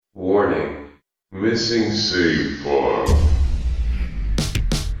Warning. Missing save file.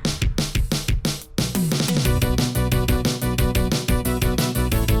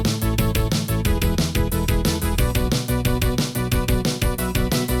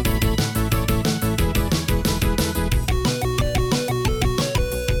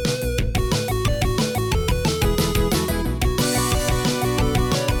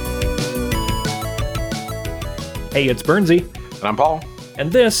 Hey, it's Bernsey. And I'm Paul.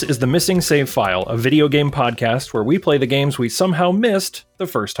 And this is the Missing Save File, a video game podcast where we play the games we somehow missed the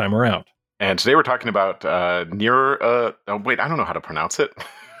first time around. And today we're talking about Nier, I don't know how to pronounce it.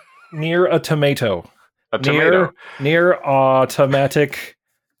 Nier a tomato. A tomato. Nier automatic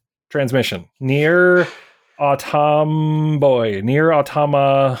transmission. Nier automboy. Nier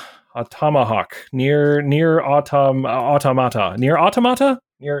automahawk. Nier automata. Nier automata?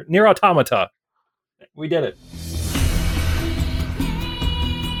 Nier automata. We did it.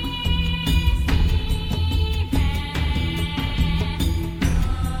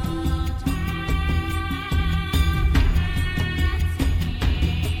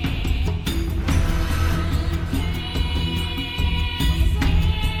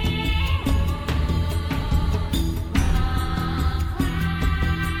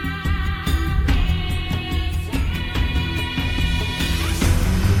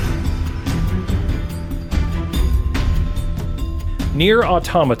 Nier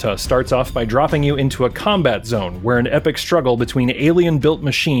Automata starts off by dropping you into a combat zone where an epic struggle between alien-built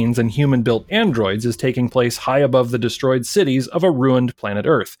machines and human-built androids is taking place high above the destroyed cities of a ruined planet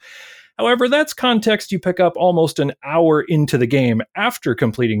Earth. However, that's context you pick up almost an hour into the game after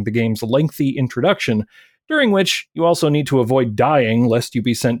completing the game's lengthy introduction, during which you also need to avoid dying lest you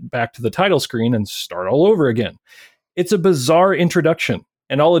be sent back to the title screen and start all over again. It's a bizarre introduction.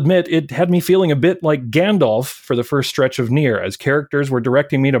 And I'll admit, it had me feeling a bit like Gandalf for the first stretch of Nier, as characters were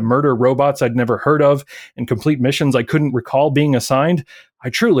directing me to murder robots I'd never heard of and complete missions I couldn't recall being assigned. I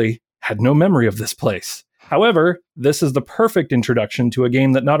truly had no memory of this place. However, this is the perfect introduction to a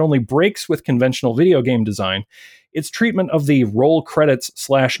game that not only breaks with conventional video game design, its treatment of the roll credits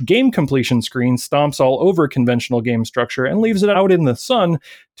 / game completion screen stomps all over conventional game structure and leaves it out in the sun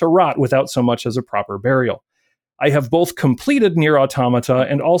to rot without so much as a proper burial. I have both completed Nier Automata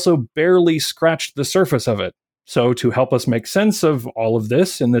and also barely scratched the surface of it. So to help us make sense of all of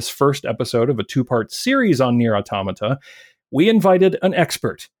this in this first episode of a two-part series on Nier Automata, we invited an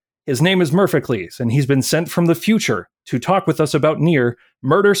expert. His name is Murphicles, and he's been sent from the future to talk with us about Nier,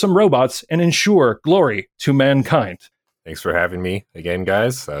 murder some robots, and ensure glory to mankind. Thanks for having me again,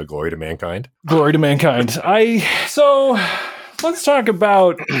 guys. Glory to mankind. Glory to mankind. So let's talk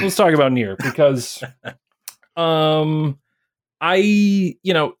about Nier, because I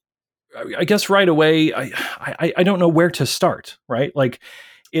guess right away, I don't know where to start, right? Like,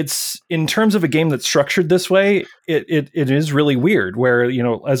 it's, in terms of a game that's structured this way, it is really weird where,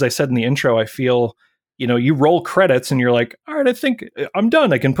 as I said in the intro, I feel, you roll credits and you're like, all right, I think I'm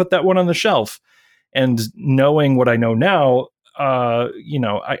done. I can put that one on the shelf. And knowing what I know now,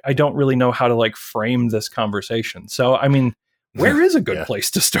 I don't really know how to like frame this conversation. So, I mean, where is a good place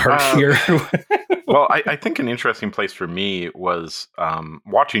to start here? Well, I think an interesting place for me was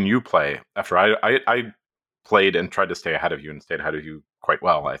watching you play after I played and tried to stay ahead of you and stayed ahead of you quite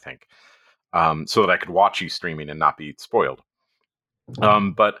well, I think, so that I could watch you streaming and not be spoiled.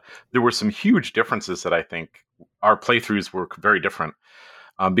 But there were some huge differences that I think our playthroughs were very different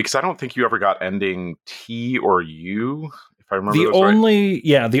because I don't think you ever got ending T or U, if I remember. The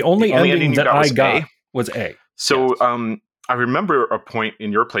only ending that I got was A. So, yes. I remember a point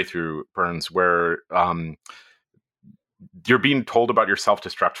in your playthrough, Burns, where you're being told about your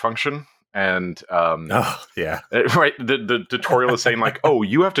self-destruct function. And right, the tutorial is saying like, oh,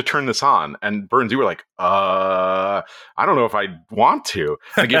 you have to turn this on. And Burns, you were like, I don't know if I want to.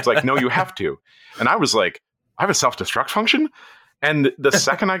 And the game's like, no, you have to. And I was like, I have a self-destruct function? And the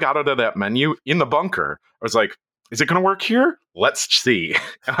second I got out of that menu in the bunker, I was like, is it going to work here? Let's see.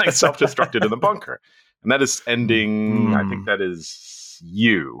 And I self-destructed in the bunker. And that is ending, I think that is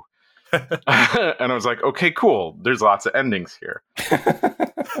you. And I was like, okay, cool. There's lots of endings here.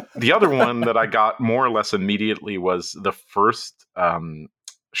 The other one that I got more or less immediately was the first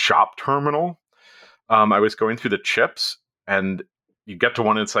shop terminal. I was going through the chips, and you get to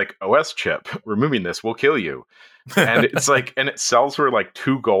one, and it's like, OS chip, removing this will kill you. And it's like, and it sells for like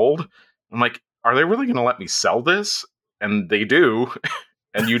 2 gold. I'm like, are they really going to let me sell this? And they do.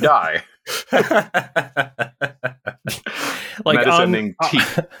 And you die. Like,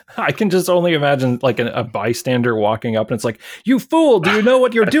 I can just only imagine like a bystander walking up and it's like, you fool, do you know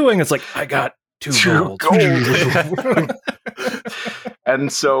what you're doing? It's like, I got 2 gold.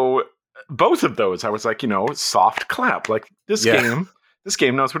 And so both of those, I was like, soft clap. Like this game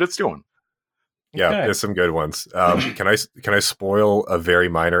knows what it's doing. Yeah, Okay. there's some good ones. Can I spoil a very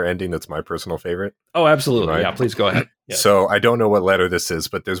minor ending that's my personal favorite? Oh, absolutely. Right. Yeah, please go ahead. Yes. So I don't know what letter this is,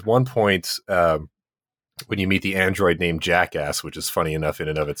 but there's one point when you meet the android named Jackass, which is funny enough in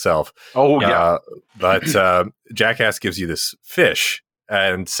and of itself. Oh, yeah. But Jackass gives you this fish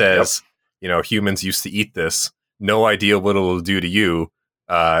and says, humans used to eat this. No idea what it'll do to you.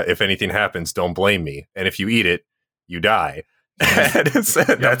 If anything happens, don't blame me. And if you eat it, you die. And there's a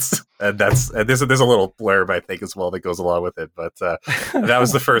little blurb, I think, as well that goes along with it. But that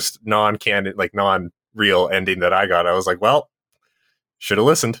was the first non-canon, like non-real ending that I got. I was like, well, should have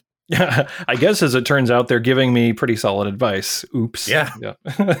listened. I guess as it turns out, they're giving me pretty solid advice. Oops. Yeah.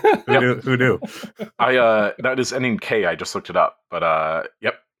 Who knew? That is ending K. I just looked it up, but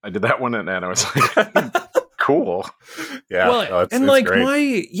yep, I did that one, and I was like, cool. Yeah. Well, it's like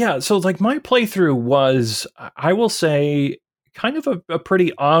great. so like my playthrough was, I will say, kind of a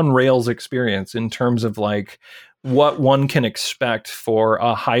pretty on rails experience in terms of like what one can expect for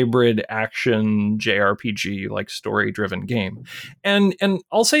a hybrid action JRPG, like story driven game. And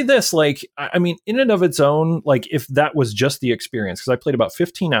I'll say this, like, I mean, in and of its own, like if that was just the experience, because I played about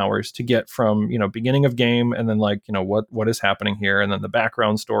 15 hours to get from, beginning of game and then like, what is happening here. And then the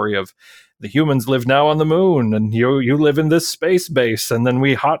background story of the humans live now on the moon and you live in this space base. And then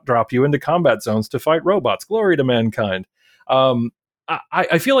we hot drop you into combat zones to fight robots. Glory to mankind.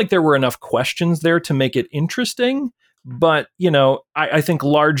 I feel like there were enough questions there to make it interesting, but, I think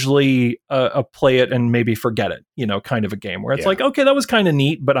largely a play it and maybe forget it, kind of a game where it's like, okay, that was kind of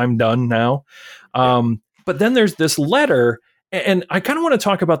neat, but I'm done now. But then there's this letter, and I kind of want to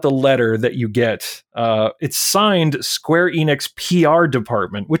talk about the letter that you get. It's signed Square Enix PR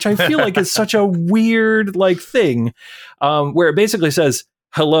department, which I feel like is such a weird like thing, where it basically says,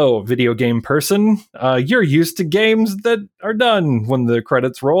 "Hello, video game person. You're used to games that are done when the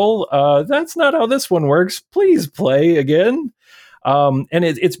credits roll. That's not how this one works. Please play again." And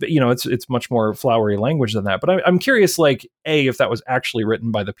it's much more flowery language than that. But I'm curious, like, if that was actually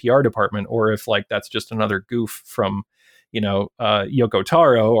written by the PR department, or if like that's just another goof from, Yoko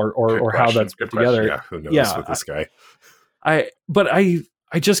Taro, or how that's put together. Yeah, who knows with this guy? I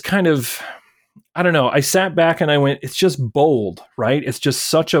just kind of, I don't know. I sat back and I went, it's just bold, right? It's just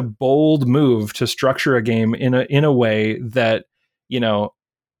such a bold move to structure a game in a way that,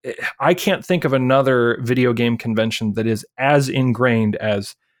 I can't think of another video game convention that is as ingrained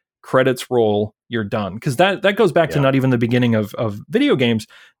as credits roll, you're done. Because that goes back to not even the beginning of video games.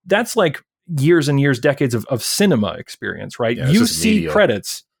 That's like years and years, decades of cinema experience, right? Yeah, you see media.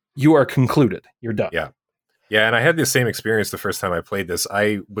 Credits, you are concluded, you're done. Yeah. Yeah, and I had the same experience the first time I played this.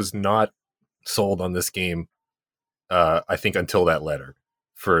 I was not sold on this game, I think, until that letter,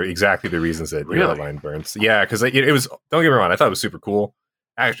 for exactly the reasons that you outlined, Burns. Yeah, because it was, don't get me wrong, I thought it was super cool.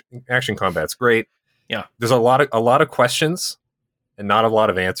 Action combat's great. Yeah, there's a lot of questions and not a lot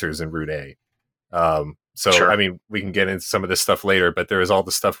of answers in Route A. So sure. I mean, we can get into some of this stuff later, but there is all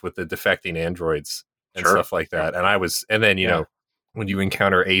the stuff with the defecting androids and stuff like that. And then when you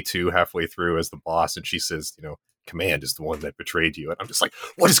encounter A2 halfway through as the boss, and she says, Command is the one that betrayed you, and I'm just like,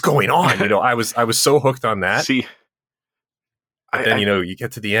 what is going on? I was so hooked on that. See, but then you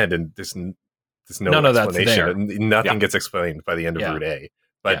get to the end and there's no explanation. Nothing gets explained by the end of Route A.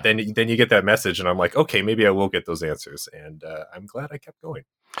 But then you get that message, and I'm like, okay, maybe I will get those answers, and I'm glad I kept going.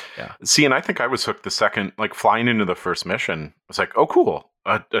 Yeah. See, and I think I was hooked the second, like flying into the first mission. I was like, oh, cool,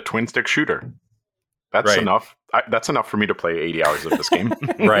 a twin stick shooter. That's enough. That's enough for me to play 80 hours of this game.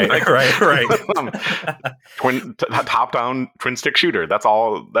 Right. Top down twin stick shooter. That's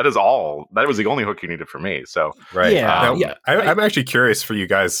all. That is all. That was the only hook you needed for me. So I'm actually curious for you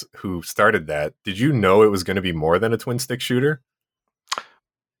guys who started that. Did you know it was going to be more than a twin stick shooter?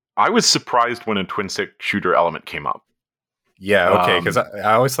 I was surprised when a twin stick shooter element came up. Yeah, okay, because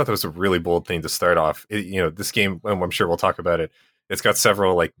I always thought that was a really bold thing to start off. This game, I'm sure we'll talk about it. It's got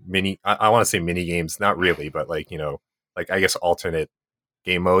several like I want to say mini games, not really, but like I guess alternate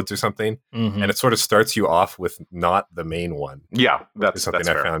game modes or something. Mm-hmm. And it sort of starts you off with not the main one. Yeah, that's something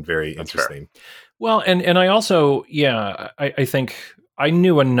I fair. found very interesting. Fair. Well, and I also, I think I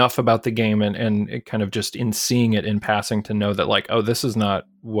knew enough about the game and it kind of just in seeing it in passing to know that like, oh, this is not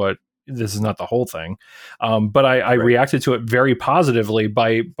the whole thing. But I reacted to it very positively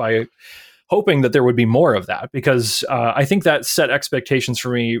by hoping that there would be more of that, because I think that set expectations for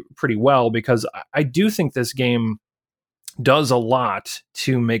me pretty well, because I do think this game does a lot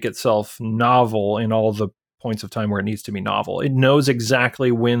to make itself novel in all the points of time where it needs to be novel. It knows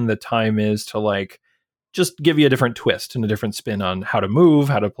exactly when the time is to like just give you a different twist and a different spin on how to move,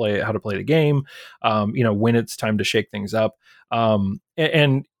 how to play the game, when it's time to shake things up.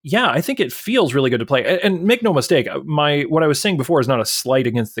 And yeah, I think it feels really good to play. And make no mistake, what I was saying before is not a slight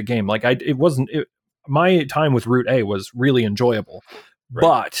against the game. Like my time with Route A was really enjoyable, right.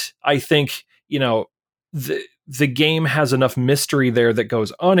 But I think, the game has enough mystery there that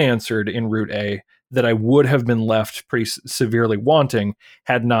goes unanswered in Route A that I would have been left pretty severely wanting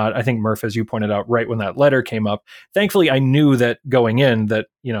had not, I think, Murph, as you pointed out, right when that letter came up. Thankfully, I knew that going in that,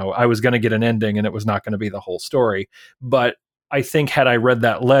 I was going to get an ending and it was not going to be the whole story. But I think had I read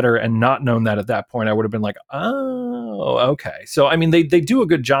that letter and not known that at that point, I would have been like, oh, okay. So, I mean, they do a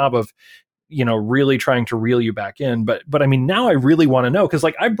good job of, really trying to reel you back in. But I mean, now I really want to know, because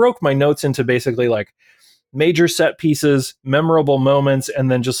like I broke my notes into basically like major set pieces, memorable moments, and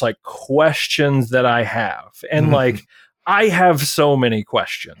then just like questions that I have. And like, I have so many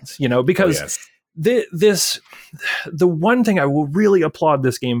questions, because the one thing I will really applaud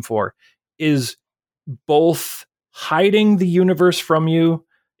this game for is both hiding the universe from you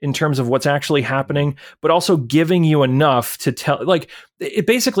in terms of what's actually happening, but also giving you enough to tell, like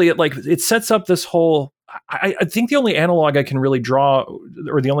it sets up this whole, I think the only analog I can really draw,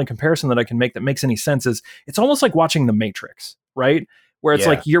 or the only comparison that I can make that makes any sense, is it's almost like watching The Matrix, right? Where it's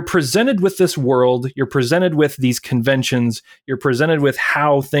like you're presented with this world, you're presented with these conventions, you're presented with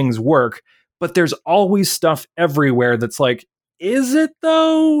how things work, but there's always stuff everywhere that's like, is it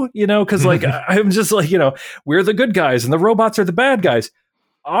though? Because like I'm just like, we're the good guys and the robots are the bad guys.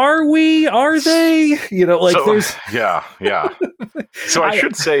 Are we? Are they? There's yeah. So I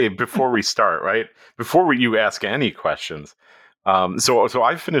should say before we start, right? Before you ask any questions, so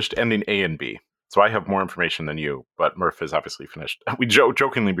I finished ending A and B. So I have more information than you, but Murph has obviously finished. We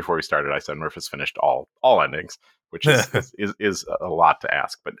jokingly before we started, I said Murph has finished all endings, which is a lot to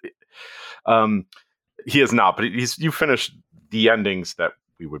ask, but he has not. But you finished the endings that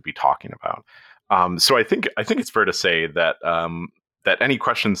we would be talking about. So I think it's fair to say that that any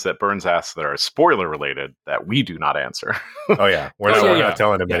questions that Burns asks that are spoiler related that we do not answer. Oh yeah, we're not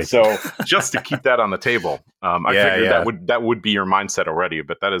telling him anything. So just to keep that on the table, I figured that would be your mindset already,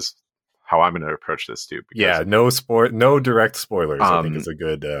 but that is how I'm going to approach this too. Because, no direct spoilers. I think is a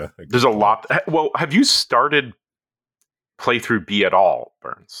good. There's a lot. Well, have you started playthrough B at all,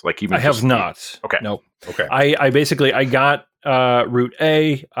 Burns? Like even I have not. Okay. Nope. Okay. I basically got Route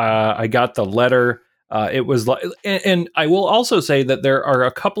A. I got the letter. It was like, and I will also say that there are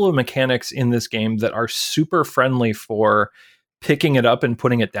a couple of mechanics in this game that are super friendly for picking it up and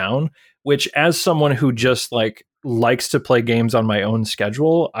putting it down, which as someone who just like likes to play games on my own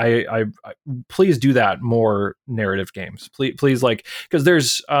schedule, I please do that more narrative games. Please like, because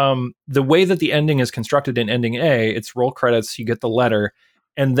there's the way that the ending is constructed in ending A, it's roll credits, you get the letter,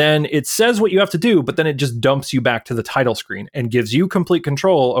 and then it says what you have to do, but then it just dumps you back to the title screen and gives you complete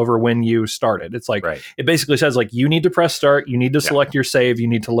control over when you started. It's like, It basically says like, you need to press start, you need to select your save, you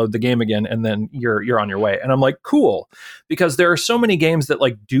need to load the game again, and then you're on your way. And I'm like, cool. Because there are so many games that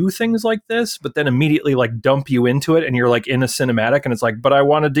like do things like this, but then immediately like dump you into it and you're like in a cinematic and it's like, but I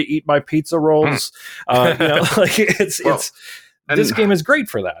wanted to eat my pizza rolls. Like this game is great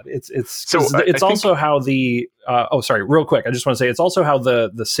for that. It's also how the real quick, I just want to say it's also how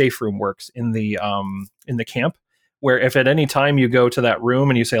the safe room works in the camp, where if at any time you go to that room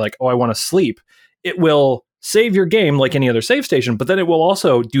and you say like, oh, I want to sleep, it will save your game like any other save station, but then it will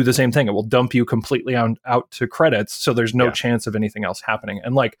also do the same thing. It will dump you completely out to credits, so there's no chance of anything else happening.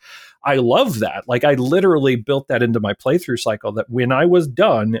 And like, I love that. Like, I literally built that into my playthrough cycle, that when I was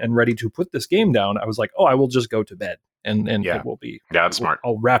done and ready to put this game down, I was like, oh, I will just go to bed and it will be. Yeah, that's smart.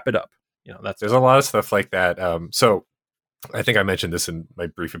 I'll wrap it up. There's a lot of stuff like that. So I think I mentioned this in my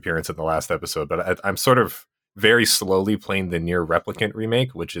brief appearance in the last episode, but I'm sort of very slowly playing the Nier Replicant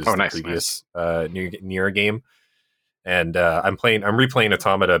remake, which is the previous Nier game, and I'm replaying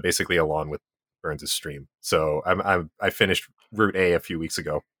Automata basically along with Burns' stream. So I finished Route A few weeks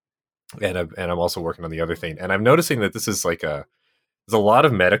ago, and I'm also working on the other thing, and I'm noticing that this is like there's a lot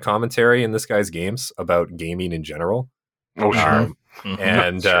of meta commentary in this guy's games about gaming in general. Oh sure.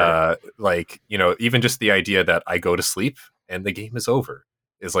 And sure. Even just the idea that I go to sleep and the game is over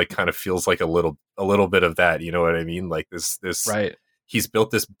is like kind of feels like a little bit of that, you know what I mean? Like this right. He's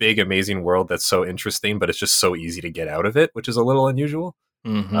built this big amazing world that's so interesting, but it's just so easy to get out of it, which is a little unusual.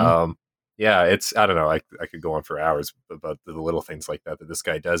 Mm-hmm. It's, I don't know, I could go on for hours about the little things like that this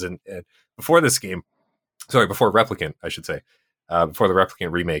guy does. And before Replicant, I should say, before the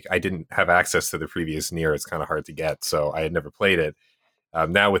Replicant remake, I didn't have access to the previous Nier. It's kind of hard to get, so I had never played it.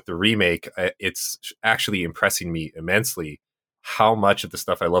 Now with the remake, it's actually impressing me immensely how much of the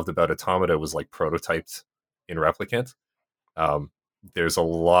stuff I loved about Automata was like prototyped in Replicant. There's a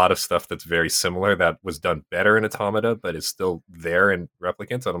lot of stuff that's very similar that was done better in Automata, but is still there in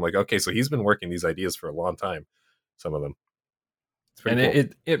Replicant. And I'm like, okay, so he's been working these ideas for a long time. Some of them.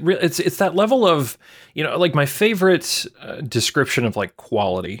 And cool. It's that level of, like my favorite description of like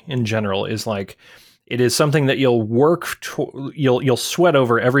quality in general is like, it is something that you'll work, you'll sweat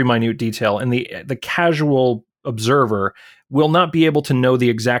over every minute detail, and the casual observer will not be able to know the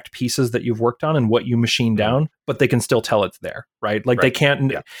exact pieces that you've worked on and what you machine down, but they can still tell it's there, right? Like they can't.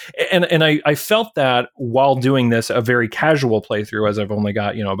 Yeah. And I felt that while doing this, a very casual playthrough, as I've only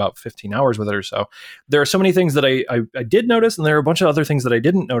got, about 15 hours with it or so. There are so many things that I did notice, and there are a bunch of other things that I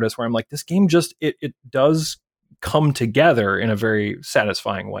didn't notice where I'm like, this game just, it does come together in a very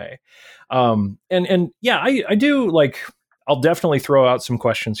satisfying way. And yeah, I do like, I'll definitely throw out some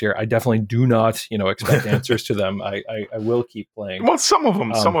questions here. I definitely do not, expect answers to them. I will keep playing. Well, some of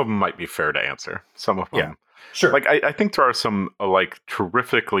them might be fair to answer. Some of them, yeah, sure. Like I think there are some like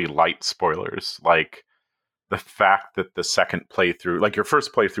terrifically light spoilers, like the fact that the second playthrough, like your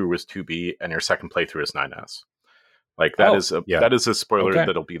first playthrough was 2B and your second playthrough is 9S. Like that is a spoiler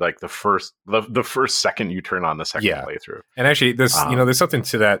that'll be like the first second you turn on the second playthrough. And actually, there's there's something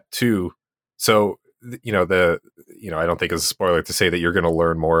to that too. So I don't think it's a spoiler to say that you're going to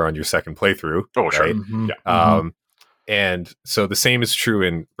learn more on your second playthrough. Oh, sure. Right? Mm-hmm. Yeah. And so the same is true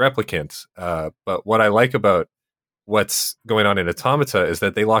in Replicant. But what I like about what's going on in Automata is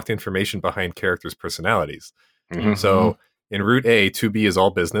that they locked information behind characters' personalities. Mm-hmm. So in Route A, 2B is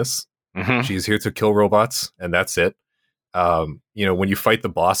all business. Mm-hmm. She's here to kill robots, and that's it. When you fight the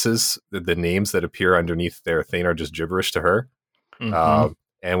bosses, the names that appear underneath their thing are just gibberish to her. Mm-hmm.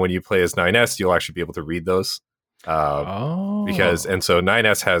 And when you play as 9S, you'll actually be able to read those. Because so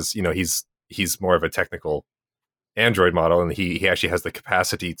 9S has, he's more of a technical Android model, and he actually has the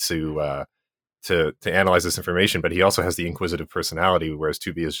capacity to analyze this information, but he also has the inquisitive personality, whereas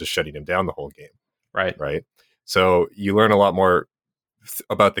 2B is just shutting him down the whole game. Right. So you learn a lot more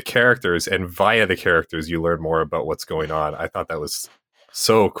about the characters, and via the characters, you learn more about what's going on. I thought that was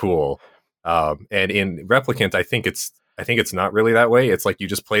so cool. And in Replicant, I think it's not really that way. It's like you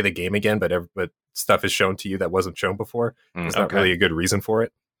just play the game again, but stuff is shown to you that wasn't shown before. There's not really a good reason for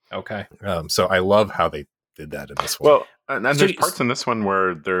it. Okay. So I love how they did that in this one. Well, and there's parts in this one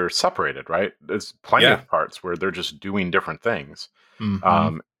where they're separated, right? There's plenty of parts where they're just doing different things.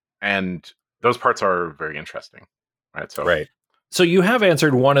 Mm-hmm. And those parts are very interesting, right? So you have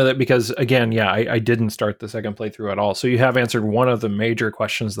answered one of the, because again, I didn't start the second playthrough at all. So you have answered one of the major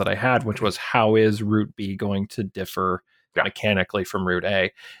questions that I had, which was how is Route B going to differ mechanically from Route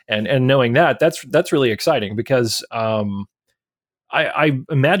A? And knowing that's really exciting because I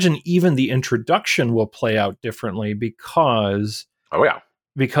imagine even the introduction will play out differently because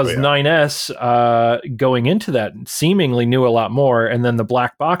 9S going into that seemingly knew a lot more, and then the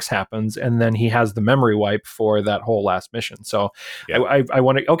black box happens, and then he has the memory wipe for that whole last mission. So I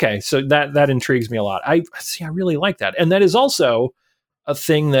want to, okay, so that intrigues me a lot. I really like that. And that is also a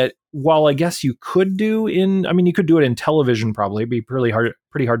thing that, while I guess you could do you could do it in television, probably. It'd be pretty hard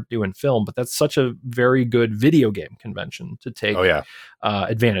to do in film, but that's such a very good video game convention to take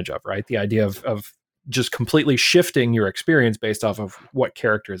advantage of, right? The idea of just completely shifting your experience based off of what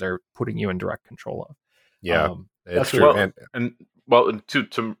characters are putting you in direct control of. Yeah, that's true. Really and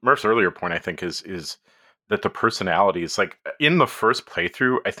to Murph's earlier point, I think is that the personalities, like in the first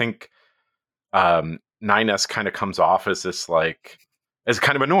playthrough, I think 9S kind of comes off as this as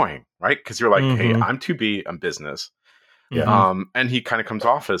kind of annoying, right? Because you're like, hey, I'm 2B, I'm business. Yeah. And he kind of comes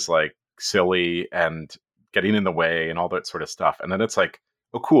off as like silly and getting in the way and all that sort of stuff. And then it's like,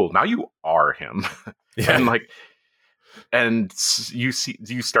 oh, cool. Now you are him. and you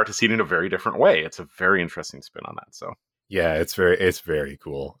start to see it in a very different way. It's a very interesting spin on that. So yeah, it's very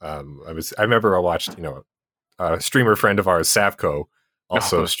cool. I remember I watched, a streamer friend of ours, Savco,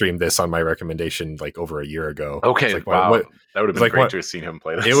 also streamed this on my recommendation like over a year ago. Okay, like, wow. That would have been great to have seen him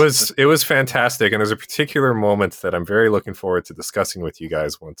play this. It was fantastic, and there's a particular moment that I'm very looking forward to discussing with you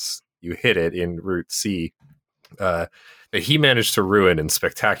guys once you hit it in Route C. That he managed to ruin in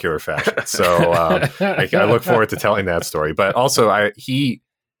spectacular fashion. So I look forward to telling that story. But also, he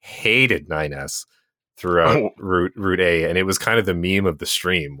hated 9S throughout Route A, and it was kind of the meme of the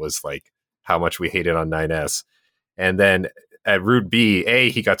stream was like how much we hated on 9S. And then at Route B,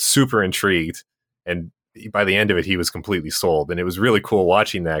 he got super intrigued, and by the end of it, he was completely sold. And it was really cool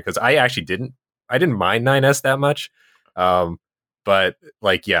watching that because I actually didn't mind 9S that much. But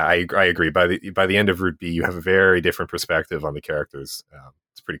I agree. By the end of Route B, you have a very different perspective on the characters.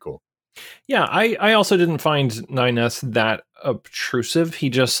 It's pretty cool. Yeah, I also didn't find 9S that obtrusive. He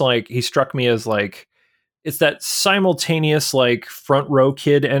just he struck me as it's that simultaneous front row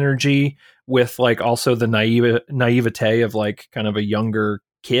kid energy with also the naivete of kind of a younger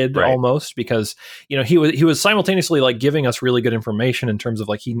kid, right, almost, because he was simultaneously giving us really good information in terms of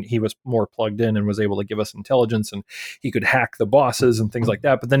he was more plugged in and was able to give us intelligence, and he could hack the bosses and things like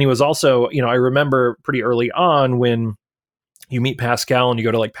that. But then he was also, I remember pretty early on when you meet Pascal and you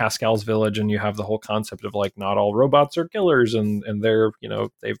go to Pascal's village, and you have the whole concept of not all robots are killers, and they're,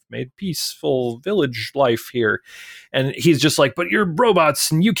 they've made peaceful village life here. And he's just but you're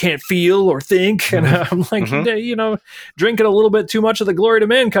robots and you can't feel or think. And I'm drinking a little bit too much of the Glory to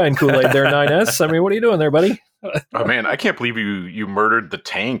Mankind Kool-Aid there, 9S. I mean, what are you doing there, buddy? Oh man, I can't believe you murdered the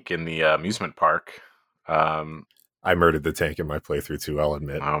tank in the amusement park. I murdered the tank in my playthrough too, I'll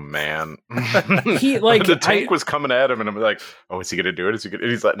admit. Oh man. The tank was coming at him, and I'm like, oh, is he gonna do it? Is he gonna?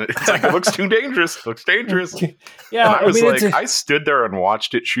 And he's letting it. It's it looks too dangerous. It looks dangerous. Yeah. And I was I stood there and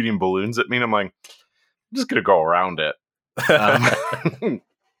watched it shooting balloons at me, and I'm like, I'm just gonna go around it.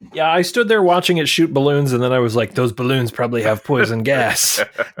 Yeah, I stood there watching it shoot balloons, and then I was like, those balloons probably have poison gas.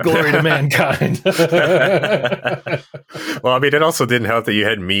 Glory to mankind. Well, I mean, it also didn't help that you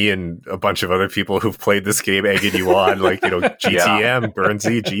had me and a bunch of other people who've played this game egging you on, GTM,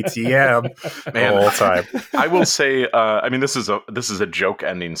 Burnsy, GTM, man, the whole time. I will say, I mean, this is a joke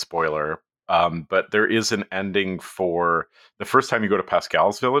ending spoiler, but there is an ending for the first time you go to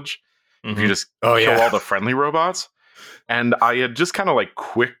Pascal's village. Mm-hmm. If you just kill all the friendly robots. And I had just kind of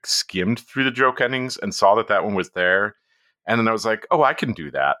quick skimmed through the joke endings and saw that one was there. And then I was like, oh, I can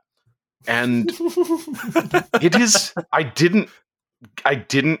do that. And it is, I didn't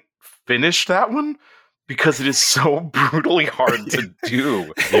finish that one because it is so brutally hard to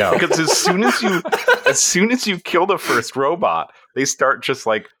do. Yeah. Because as soon as you kill the first robot, they start just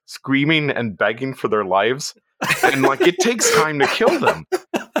screaming and begging for their lives. And it takes time to kill them.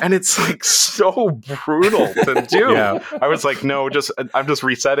 And it's so brutal to do. Yeah. I was like, no, I'm just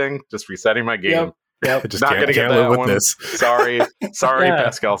resetting my game. Yep. Just not gonna get that one. This. Sorry, yeah.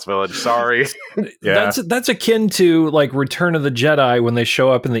 Pascal's village. Sorry. Yeah. That's akin to Return of the Jedi when they show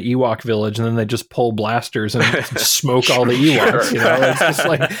up in the Ewok village and then they just pull blasters and smoke all the Ewoks. Sure. It's just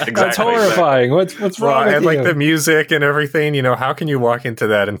exactly, that's horrifying. Exactly. What's wrong with and the music and everything. How can you walk into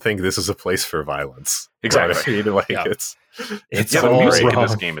that and think this is a place for violence? Exactly. It's the music in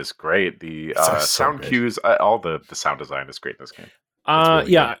this game is great. The sound cues, all the sound design is great in this game.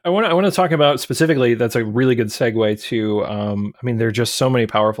 Really good. I want to talk about specifically. That's a really good segue to. I mean, there are just so many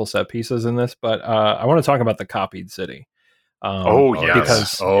powerful set pieces in this, but I want to talk about the copied city. Yes,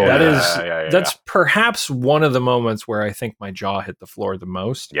 because that's perhaps one of the moments where I think my jaw hit the floor the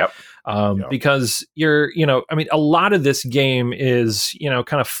most. Yep. Because I mean, a lot of this game is,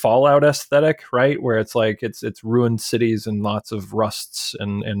 kind of Fallout aesthetic, right? Where it's it's ruined cities and lots of rusts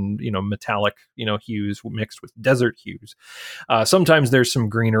and metallic, hues mixed with desert hues. Sometimes there's some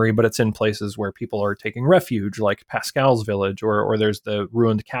greenery, but it's in places where people are taking refuge, like Pascal's village, or there's the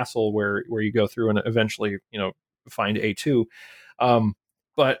ruined castle where you go through and eventually, find A2.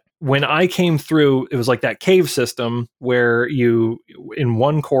 But when I came through, it was that cave system where you, in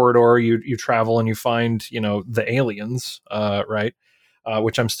one corridor, you travel and you find, the aliens, right?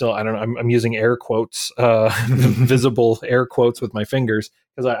 Which I'm still, I don't know, I'm using air quotes, visible air quotes with my fingers,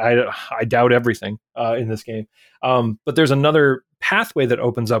 because I doubt everything in this game. But there's another pathway that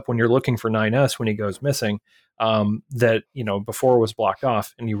opens up when you're looking for 9S when he goes missing, that before was blocked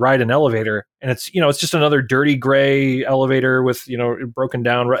off, and you ride an elevator, and it's just another dirty gray elevator with broken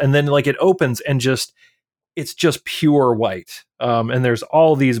down, and then it opens and it's just pure white, and there's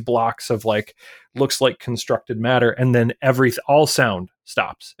all these blocks of looks like constructed matter, and then all sound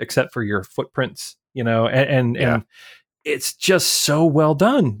stops except for your footprints, and it's just so well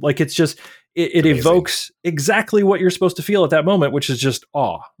done. It evokes exactly what you're supposed to feel at that moment, which is just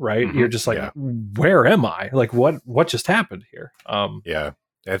awe, right? Mm-hmm. You're just where am I? What just happened here? Yeah.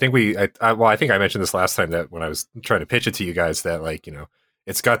 I think I think I mentioned this last time, that when I was trying to pitch it to you guys, that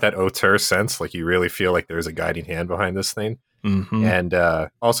it's got that auteur sense. You really feel like there's a guiding hand behind this thing. Mm-hmm. And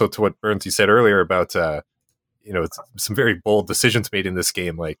also to what Burns, you said earlier about, it's some very bold decisions made in this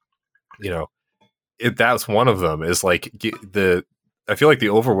game. That's one of them is I feel like the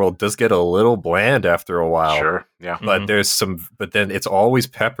overworld does get a little bland after a while. Sure, yeah. But but then it's always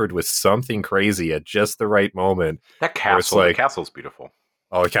peppered with something crazy at just the right moment. That castle, the castle's beautiful.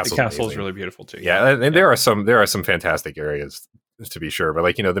 Oh, the castle's really beautiful too. Yeah, and there are some fantastic areas, to be sure.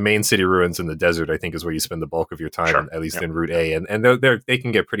 But the main city ruins in the desert, I think, is where you spend the bulk of your time, at least in Route A. And they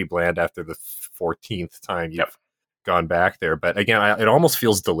can get pretty bland after the 14th time you've gone back there. But again, it almost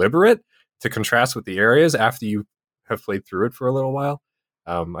feels deliberate to contrast with the areas after you have played through it for a little while.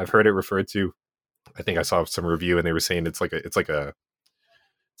 I've heard it referred to. I think I saw some review and they were saying it's like a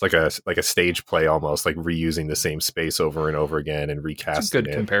stage play almost, like reusing the same space over and over again and recasting. It's a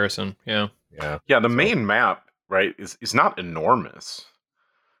good comparison. Yeah. The main map, right, is not enormous.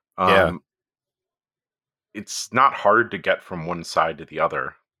 It's not hard to get from one side to the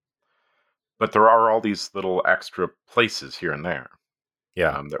other, but there are all these little extra places here and there.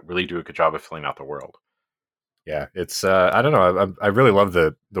 That really do a good job of filling out the world. Yeah, it's I don't know. I really love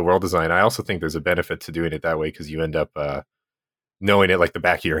the world design. I also think there's a benefit to doing it that way because you end up knowing it like the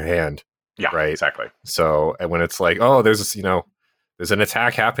back of your hand. Yeah, right. Exactly. So and when it's like, oh, there's an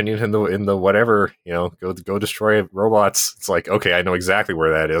attack happening in the whatever, go destroy robots. It's like, okay, I know exactly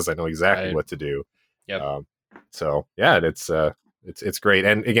where that is. I know exactly what to do. Yeah. So yeah, it's great.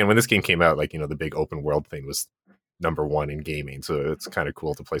 And again, when this game came out, like the big open world thing was number one in gaming. So it's kind of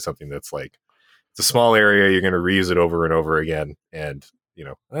cool to play something that's like it's a small area. You're going to reuse it over and over again, and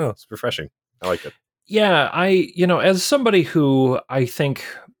it's refreshing. I like it. Yeah, as somebody who I think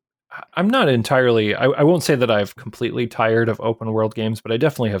I'm not entirely, I won't say that I've completely tired of open world games, but I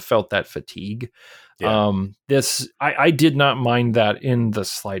definitely have felt that fatigue. Yeah. I did not mind that in the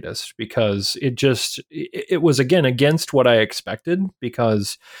slightest because it was again against what I expected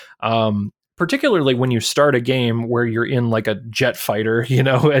because, particularly when you start a game where you're in like a jet fighter,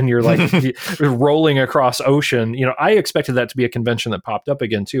 and you're like you're rolling across ocean, I expected that to be a convention that popped up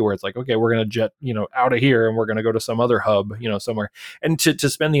again too, where it's like, okay, we're going to jet, out of here and we're going to go to some other hub, somewhere. And to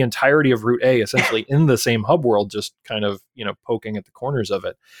spend the entirety of Route A essentially in the same hub world, just kind of, poking at the corners of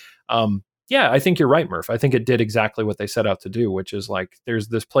it. Yeah, I think you're right, Murph. I think it did exactly what they set out to do, which is like, there's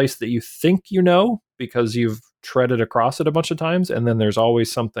this place that you think because you've treaded across it a bunch of times. And then there's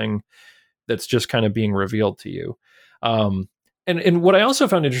always something that's just kind of being revealed to you. And what I also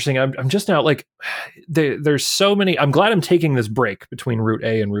found interesting, I'm just now like, there's so many, I'm glad I'm taking this break between Route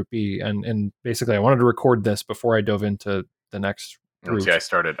A and Route B. And basically I wanted to record this before I dove into the next route. See, I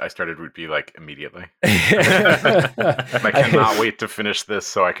started Route B like immediately. I cannot wait to finish this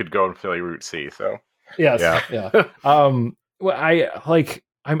so I could go and play Route C. So yes. Yeah. Well,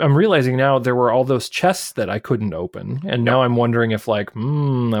 I'm realizing now there were all those chests that I couldn't open, and now I'm wondering if I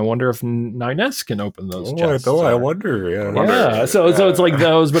wonder if 9S can open those chests. I wonder. Yeah. So it's like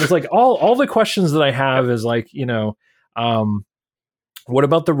those, but it's like all the questions that I have is like, what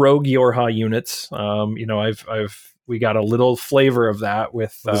about the Rogue Yorha units? We got a little flavor of that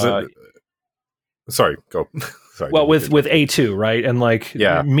with. Sorry, go. Sorry, well, with A2, right? And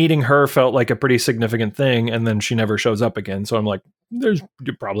meeting her felt like a pretty significant thing, and then she never shows up again. So I'm like, there's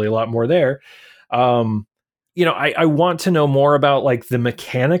probably a lot more there. I want to know more about like the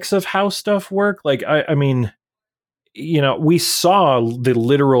mechanics of how stuff work. Like, I mean, we saw the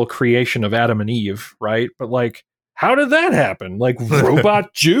literal creation of Adam and Eve, right? But like, how did that happen? Like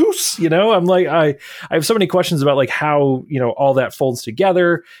robot juice, I'm like, I have so many questions about like how, all that folds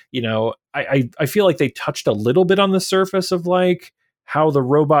together. I feel like they touched a little bit on the surface of like how the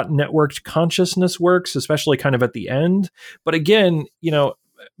robot networked consciousness works, especially kind of at the end. But again,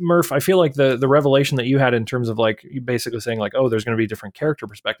 Murph, I feel like the revelation that you had in terms of like you basically saying like, oh, there's going to be different character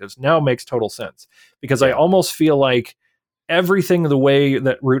perspectives now makes total sense because I almost feel like everything the way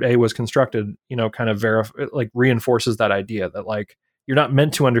that Route A was constructed, kind of reinforces that idea that like you're not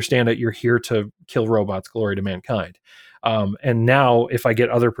meant to understand it. You're here to kill robots, glory to mankind. And now if I get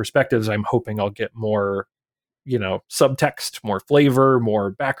other perspectives, I'm hoping I'll get more, subtext, more flavor,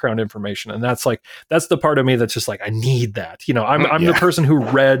 more background information. And that's the part of me that's just like, I need that. I'm the person who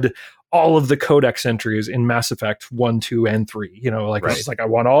read all of the codex entries in Mass Effect 1, 2, and 3. Right. It's like I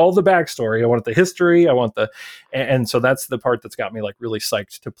want all the backstory, I want the history, I want and so that's the part that's got me like really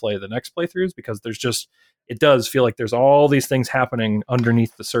psyched to play the next playthroughs because it does feel like there's all these things happening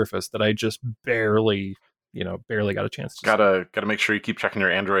underneath the surface that I just barely got a chance to gotta make sure you keep checking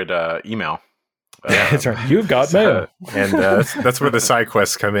your Android email. That's right. You've got mail. And that's where the side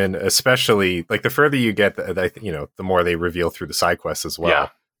quests come in, especially like the further you get, the more they reveal through the side quests as well. Yeah.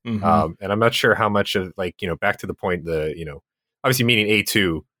 Mm-hmm. And I'm not sure how much of back to the point, obviously meeting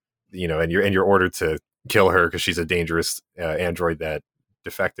A2, and you're ordered to kill her because she's a dangerous android that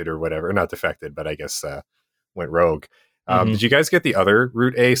defected or whatever, not defected, but I guess went rogue. Did you guys get the other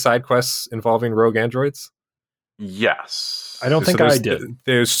Route A side quests involving rogue androids? Yes. I don't think I did.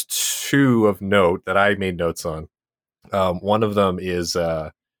 There's two of note that I made notes on. One of them is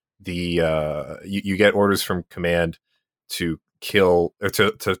you get orders from command to kill or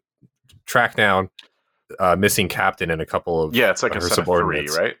to track down missing captain and a couple of it's like a set of 3,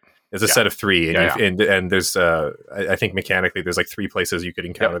 right? It's a set of 3, and there's I think mechanically there's like 3 places you could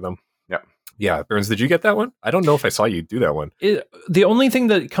encounter them. Yeah, Burns, did you get that one? I don't know if I saw you do that one. The only thing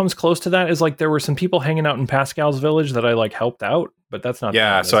that comes close to that is like there were some people hanging out in Pascal's village that I like helped out, but that's not.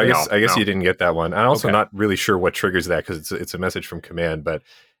 Yeah, so I guess you didn't get that one. I'm also not really sure what triggers that because it's a message from command. But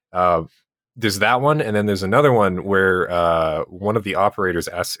there's that one, and then there's another one where one of the operators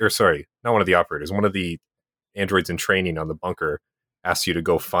asks, or sorry, not one of the operators, one of the androids in training on the bunker asks you to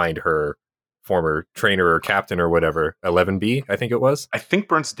go find her former trainer or captain or whatever, 11B, I think it was. I think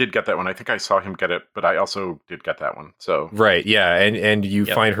Burns did get that one. I think I saw him get it, but I also did get that one. So right, yeah, and you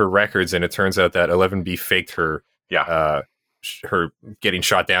find her records, and it turns out that 11B faked her, her getting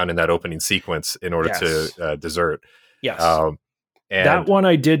shot down in that opening sequence in order to desert. Yes. And that one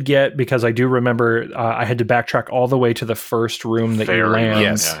I did get because I do remember I had to backtrack all the way to the first room that you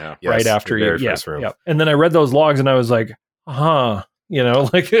land right after you. First room. Yeah. And then I read those logs and I was like, you know,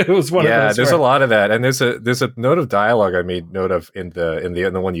 like it was one of those. Yeah, there's a lot of that, and there's a note of dialogue I made note of in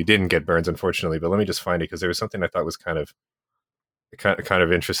the one you didn't get, Burns, unfortunately. But let me just find it because there was something I thought was kind of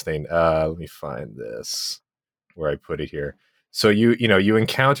interesting. Let me find this where I put it here. So you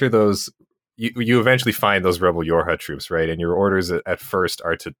encounter those. You eventually find those rebel Yorha troops, right? And your orders at first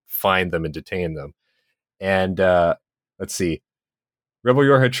are to find them and detain them. And let's see. Rebel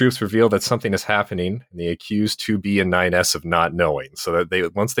Yorha troops reveal that something is happening, and they accuse 2B and 9S of not knowing. So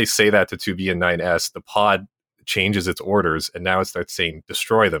that once they say that to 2B and 9S, the pod changes its orders, and now it starts saying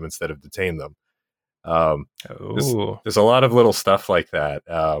destroy them instead of detain them. There's a lot of little stuff like that.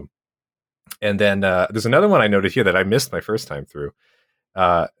 And then there's another one I noted here that I missed my first time through.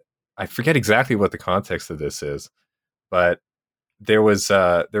 I forget exactly what the context of this is, but there was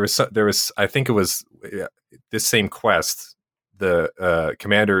I think it was this same quest. The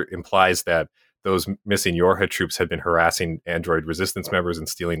commander implies that those missing Yorha troops had been harassing android resistance members and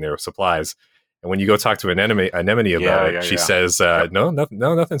stealing their supplies. And when you go talk to Anemone about it, she says, no,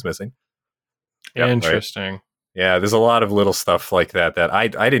 nothing's missing. Interesting. Right? Yeah, there's a lot of little stuff like that I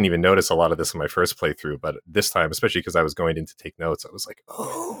didn't even notice a lot of this in my first playthrough, but this time, especially because I was going in to take notes, I was like,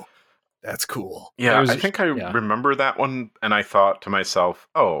 oh, that's cool. Yeah, I think I remember that one, and I thought to myself,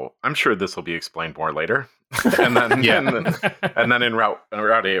 oh, I'm sure this will be explained more later. and then and then in Route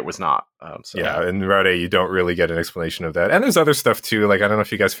A it was not. Yeah, in Route A you don't really get an explanation of that. And there's other stuff too. Like I don't know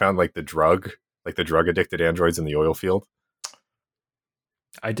if you guys found like the drug addicted androids in the oil field.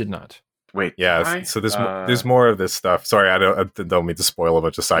 I did not. Wait, yeah. So there's more of this stuff. Sorry, I don't mean to spoil a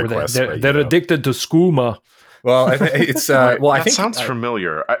bunch of side quests. They're addicted to skooma. Well, it's I think sounds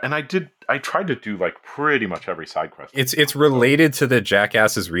familiar. I tried to do like pretty much every side quest. It's related to the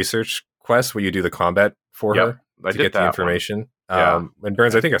Jackass's research quest where you do the combat for her to get the information. And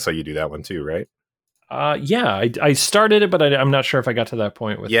Burns, I think I saw you do that one too, right? I started it, but I'm not sure if I got to that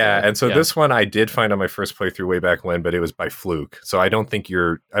point with. And so this one I did find on my first playthrough way back when, but it was by fluke. So I don't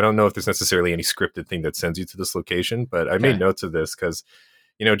know if there's necessarily any scripted thing that sends you to this location, but I made notes of this because,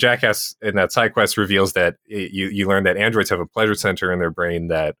 Jackass in that side quest reveals that you learn that androids have a pleasure center in their brain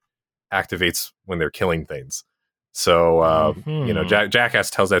that activates when they're killing things. So, Jackass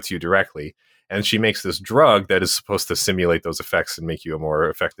tells that to you directly. And she makes this drug that is supposed to simulate those effects and make you a more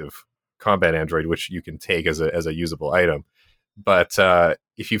effective combat android, which you can take as a usable item. But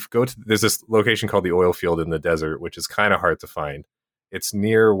if you go to, there's this location called the oil field in the desert, which is kind of hard to find. It's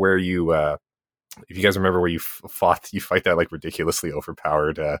near where you, if you guys remember where you fight that like ridiculously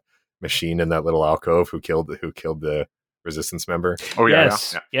overpowered machine in that little alcove who killed the resistance member. Oh yeah,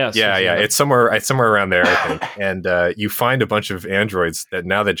 yes. It's somewhere around there, I think. And you find a bunch of androids that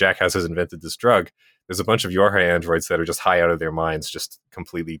now that Jackass has invented this drug, there's a bunch of Yorha androids that are just high out of their minds, just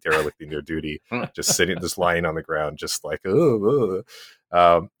completely derelicting their duty, just lying on the ground, just like,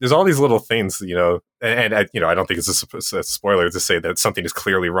 there's all these little things, and I don't think it's a spoiler to say that something is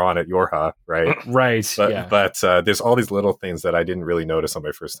clearly wrong at Yorha, right? Right. But there's all these little things that I didn't really notice on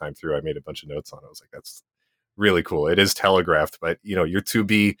my first time through. I made a bunch of notes on it. I was like, that's really cool. It is telegraphed, but you're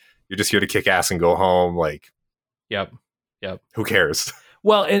 2B, you're just here to kick ass and go home. Like, yep. Who cares?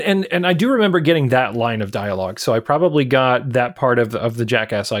 Well, and I do remember getting that line of dialogue. So I probably got that part of the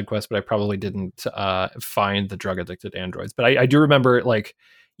Jackass side quest, but I probably didn't find the drug addicted androids. But I do remember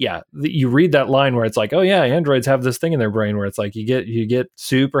you read that line where it's like, oh yeah, androids have this thing in their brain where it's like you get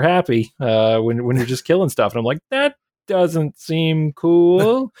super happy when you're just killing stuff, and I'm like, that doesn't seem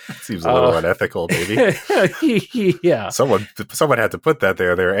cool. Seems a little unethical, maybe. Yeah. Someone had to put that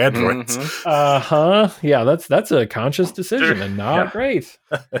there. They're androids. Yeah, that's a conscious decision and not great.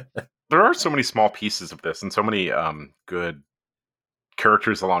 There are so many small pieces of this and so many good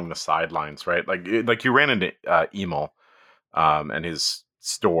characters along the sidelines, right? Like you ran into Emil and his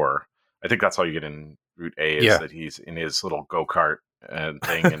store. I think that's all you get in Route A is that he's in his little go-kart and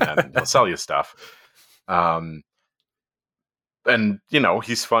thing, and then he'll sell you stuff. And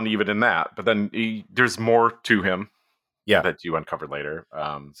he's fun even in that. But then there's more to him. Yeah, that you uncover later.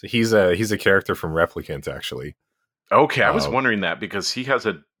 So he's a character from Replicant, actually. Okay, I was wondering that because he has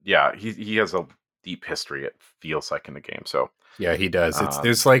a deep history. It feels like in the game. So yeah, he does.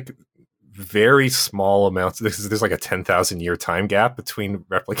 There's like very small amounts. There's like a 10,000 year time gap between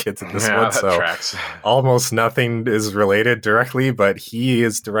Replicants and this one. So tracks. Almost nothing is related directly, but he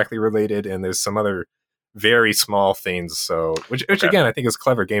is directly related, and there's some other very small things. So which again I think is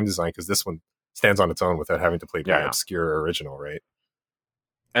clever game design because this one stands on its own without having to play the obscure original, right?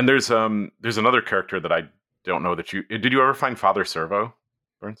 And there's another character that I don't know that did you ever find Father Servo,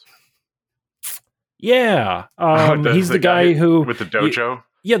 Burns? Yeah, he's the guy who with the dojo.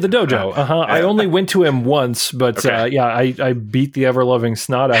 Yeah, the dojo. Yeah. I only went to him once, but I beat the ever loving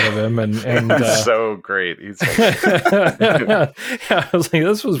snot out of him, and so great. He's I was like,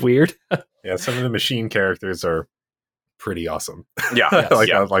 this was weird. Yeah, some of the machine characters are pretty awesome. Yeah,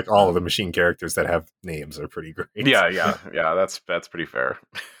 like all of the machine characters that have names are pretty great. Yeah. That's pretty fair.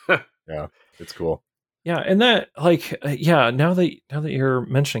 Yeah, it's cool. Yeah, and that now that you're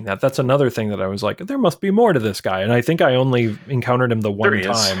mentioning that, that's another thing that I was like, there must be more to this guy, and I think I only encountered him the one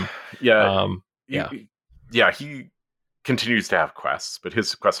time. Yeah, he continues to have quests, but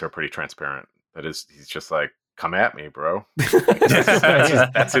his quests are pretty transparent. That is, he's just like, come at me, bro.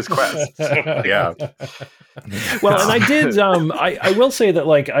 That's his quest. Yeah. Well, and I did. I will say that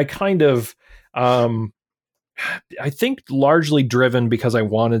I kind of. I think largely driven because I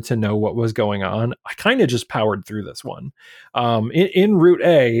wanted to know what was going on. I kind of just powered through this one in Route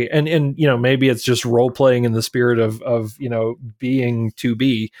A, and maybe it's just role playing in the spirit of being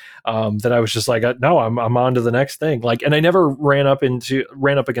 2B that I was just like, no, I'm on to the next thing. And I never ran up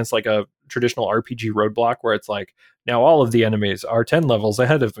against like a traditional RPG roadblock where it's like, now all of the enemies are 10 levels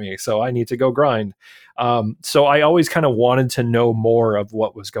ahead of me, so I need to go grind. So I always kind of wanted to know more of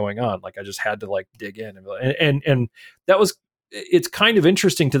what was going on. I just had to dig in, and that was. It's kind of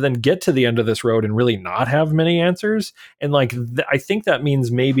interesting to then get to the end of this road and really not have many answers. And I think that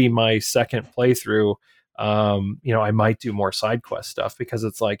means maybe my second playthrough, I might do more side quest stuff, because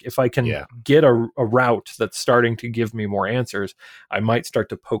it's like, if I can get a route that's starting to give me more answers, I might start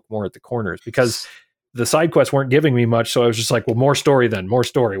to poke more at the corners, because the side quests weren't giving me much. So I was just like, well, more story.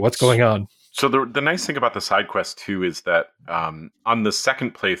 What's going on? So the nice thing about the side quest too is that on the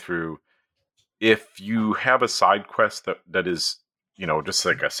second playthrough, if you have a side quest that is, just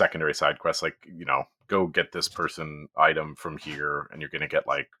like a secondary side quest, go get this person item from here, and you're going to get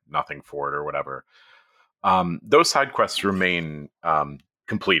nothing for it or whatever. Those side quests remain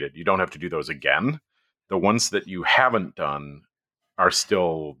completed. You don't have to do those again. The ones that you haven't done are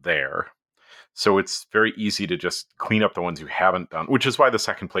still there. So it's very easy to just clean up the ones you haven't done, which is why the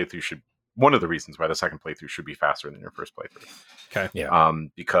second playthrough one of the reasons why the second playthrough should be faster than your first playthrough. Okay. Yeah.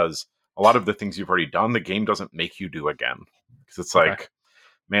 Because a lot of the things you've already done, the game doesn't make you do again. Because it's like,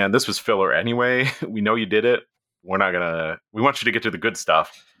 man, this was filler anyway. We know you did it. We want you to get to the good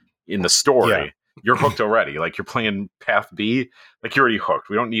stuff in the story. Yeah. You're hooked already. You're playing Path B. You're already hooked.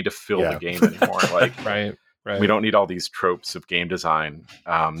 We don't need to fill the game anymore. Right. We don't need all these tropes of game design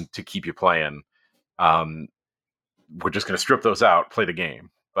to keep you playing. We're just going to strip those out, play the game.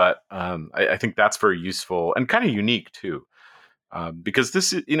 But I think that's very useful and kind of unique too. Because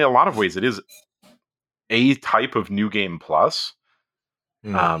this, in a lot of ways, it is a type of New Game Plus,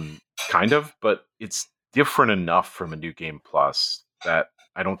 kind of, but it's different enough from a New Game Plus that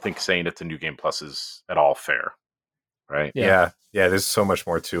I don't think saying it's a New Game Plus is at all fair, right? Yeah. There's so much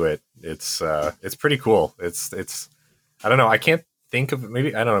more to it. It's pretty cool. It's I don't know. I can't think of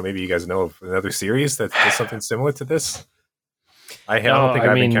maybe you guys know of another series that does something similar to this. I don't think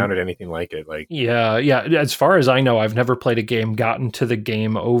I've encountered anything like it. Yeah. As far as I know, I've never played a game, gotten to the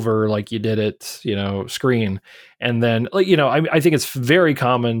game over like you did it, screen. And then, I think it's very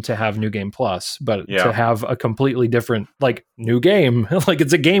common to have New Game Plus, but to have a completely different, new game,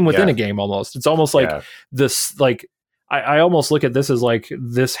 it's a game within a game almost. It's almost like this, I almost look at this as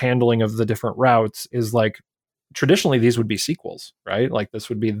this handling of the different routes is traditionally these would be sequels, right? This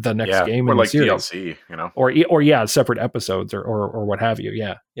would be the next game or in the series. DLC, or separate episodes or what have you.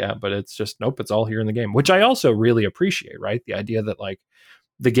 Yeah. But it's just, nope, it's all here in the game, which I also really appreciate, right? The idea that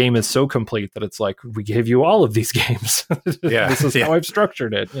the game is so complete that it's we gave you all of these games. This is how I've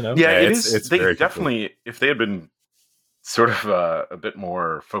structured it, Yeah, it is. It's they definitely, complete. If they had been sort of a bit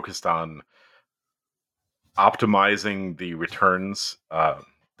more focused on optimizing the returns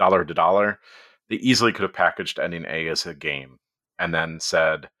dollar to dollar, they easily could have packaged Ending A as a game and then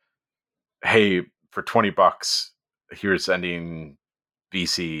said, "Hey, for $20, here's ending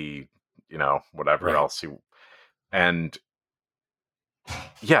BC, whatever else you." And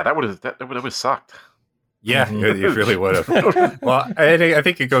yeah, that would have sucked. Yeah, it really would have. Well, I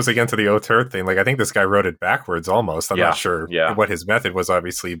think it goes again to the auteur thing. Like, I think this guy wrote it backwards almost. I'm not sure what his method was,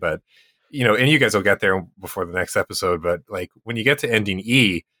 obviously, but, and you guys will get there before the next episode, but, like, when you get to ending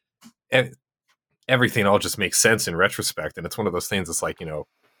E, everything all just makes sense in retrospect, and it's one of those things that's like,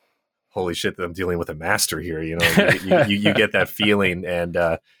 holy shit, I'm dealing with a master here, you get that feeling, and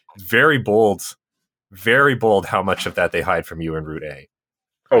very bold how much of that they hide from you in Route A.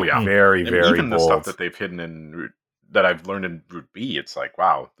 Oh yeah, very even bold. The stuff that they've hidden in Route, that I've learned in Route B, it's like,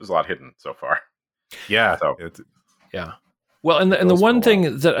 wow, there's a lot hidden so far. Yeah, so, yeah. Well, and the one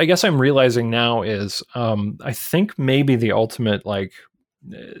thing that I guess I'm realizing now is, I think maybe the ultimate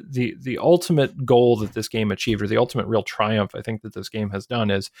the ultimate goal that this game achieved, or the ultimate real triumph I think that this game has done,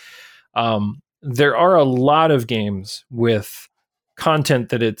 is there are a lot of games with content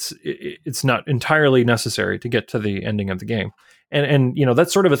that it's not entirely necessary to get to the ending of the game. And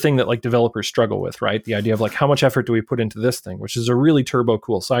that's sort of a thing that like developers struggle with, right? The idea of like, how much effort do we put into this thing, which is a really turbo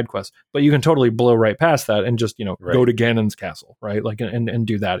cool side quest, but you can totally blow right past that and just, go to Ganon's castle, right? Like, and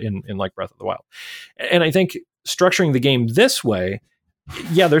do that in like Breath of the Wild. And I think structuring the game this way,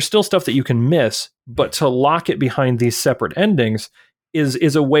 yeah, there's still stuff that you can miss, but to lock it behind these separate endings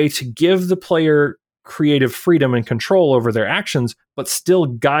is a way to give the player creative freedom and control over their actions, but still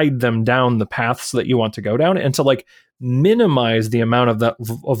guide them down the paths that you want to go down, and to like minimize the amount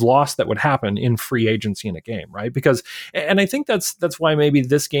of loss that would happen in free agency in a game, right? Because, and I think that's why maybe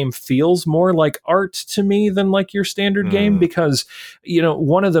this game feels more like art to me than like your standard game, because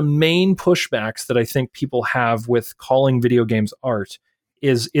one of the main pushbacks that I think people have with calling video games art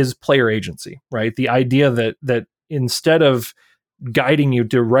is player agency, right? The idea that instead of guiding you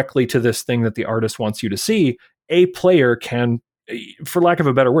directly to this thing that the artist wants you to see, a player can, for lack of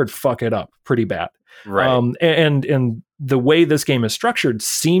a better word, fuck it up pretty bad. Right. And the way this game is structured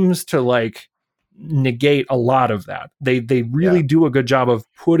seems to like negate a lot of that. They really do a good job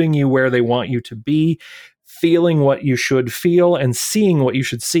of putting you where they want you to be, feeling what you should feel, and seeing what you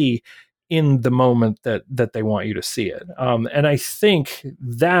should see in the moment that they want you to see it. And I think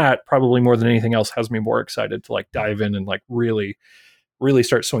that probably more than anything else has me more excited to like dive in and like really, really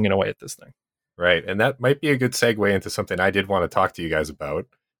start swinging away at this thing. Right. And that might be a good segue into something I did want to talk to you guys about,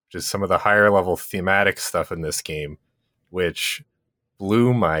 which is some of the higher level thematic stuff in this game, which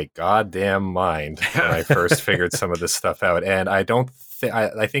blew my goddamn mind when I first figured some of this stuff out. And I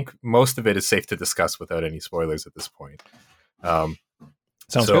think most of it is safe to discuss without any spoilers at this point. Sounds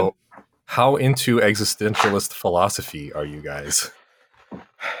good. How into existentialist philosophy are you guys?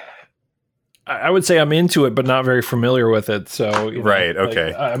 I would say I'm into it, but not very familiar with it. So, right,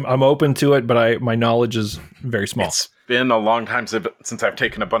 okay. Like, I'm open to it, but my knowledge is very small. It's been a long time since I've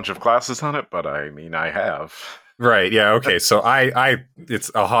taken a bunch of classes on it, but I mean, I have. Right, yeah, okay. So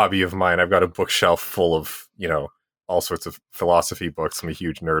it's a hobby of mine. I've got a bookshelf full of, all sorts of philosophy books. I'm a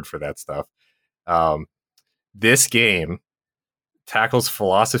huge nerd for that stuff. This game tackles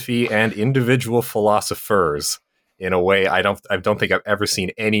philosophy and individual philosophers in a way I don't think I've ever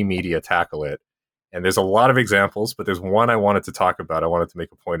seen any media tackle it. And there's a lot of examples, but there's one I wanted to talk about. I wanted to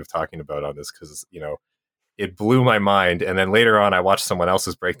make a point of talking about on this because, it blew my mind. And then later on, I watched someone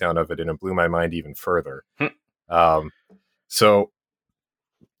else's breakdown of it, and it blew my mind even further. So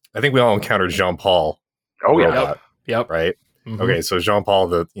I think we all encountered Jean-Paul. Oh, yeah. Robot, Yep. Right? Mm-hmm. Okay, so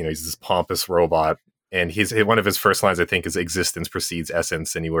Jean-Paul, he's this pompous robot. And one of his first lines, I think, is "existence precedes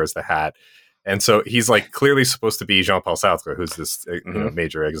essence," and he wears the hat. And so he's like clearly supposed to be Jean-Paul Sartre, who's this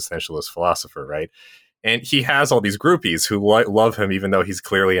major existentialist philosopher, right? And he has all these groupies who love him, even though he's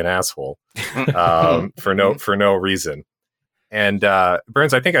clearly an asshole for no reason. And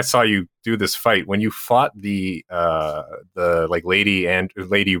Burns, I think I saw you do this fight when you fought the like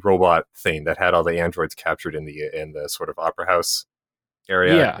lady robot thing that had all the androids captured in the sort of opera house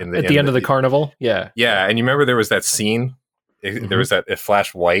area. Yeah, at the end of the carnival. Yeah. And you remember there was that scene. There was it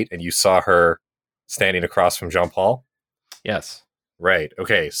flashed white, and you saw her standing across from Jean-Paul. Yes. Right.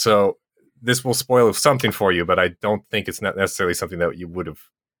 Okay. So this will spoil something for you, but I don't think it's not necessarily something that you would have.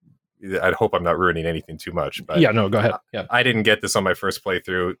 I hope I'm not ruining anything too much. But yeah, no, go ahead. Yeah. I didn't get this on my first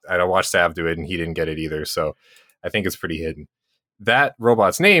playthrough. I watched Sav do it, and he didn't get it either. So I think it's pretty hidden. That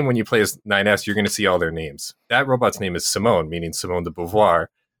robot's name, when you play as 9S, you're going to see all their names. That robot's name is Simone, meaning Simone de Beauvoir,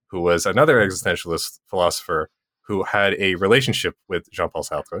 who was another existentialist philosopher who had a relationship with Jean-Paul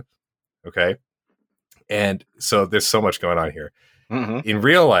Sartre. Okay. And so there's so much going on here. Mm-hmm. In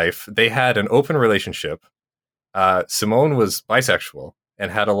real life, they had an open relationship, Simone was bisexual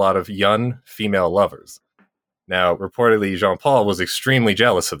and had a lot of young female lovers. Now, reportedly, Jean-Paul was extremely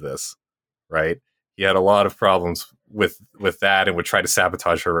jealous of this, right? He had a lot of problems with that and would try to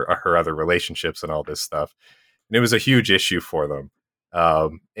sabotage her other relationships and all this stuff. And it was a huge issue for them,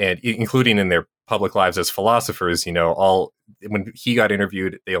 and including in their public lives as philosophers. When he got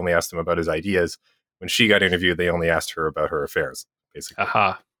interviewed, they only asked him about his ideas. When she got interviewed, they only asked her about her affairs, basically.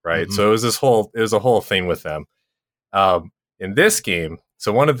 Right? Mm-hmm. So it was a whole thing with them. In this game,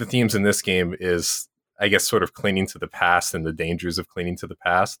 so one of the themes in this game is, I guess, sort of clinging to the past and the dangers of clinging to the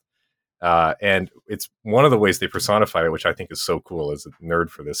past. And it's one of the ways they personify it, which I think is so cool as a nerd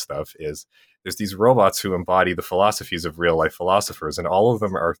for this stuff, is there's these robots who embody the philosophies of real life philosophers, and all of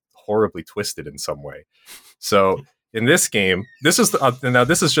them are horribly twisted in some way. So in this game, this is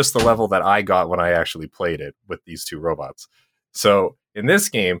just the level that I got when I actually played it with these two robots. So in this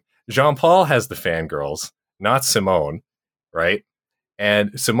game, Jean-Paul has the fangirls, not Simone, right?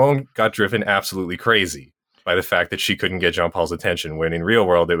 And Simone got driven absolutely crazy by the fact that she couldn't get Jean-Paul's attention, when in real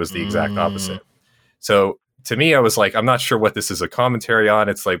world, it was the exact opposite. So to me, I was like, I'm not sure what this is a commentary on.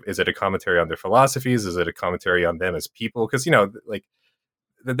 It's like, is it a commentary on their philosophies? Is it a commentary on them as people? Because,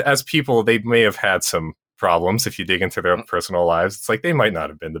 as people, they may have had some problems if you dig into their personal lives. It's like, they might not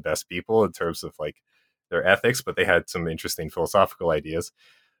have been the best people in terms of like their ethics, but they had some interesting philosophical ideas.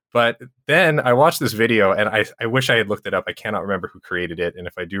 But then I watched this video, and I wish I had looked it up. I cannot remember who created it, and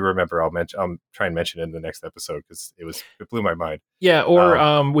if I do remember, I'll try and mention it in the next episode, because it blew my mind. Yeah,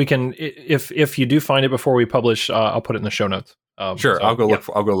 or we can, if you do find it before we publish, I'll put it in the show notes. Sure, so, I'll go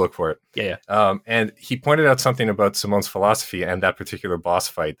look for it. Yeah. And he pointed out something about Simone's philosophy and that particular boss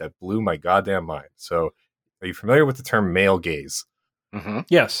fight that blew my goddamn mind. So, are you familiar with the term male gaze? Mm-hmm.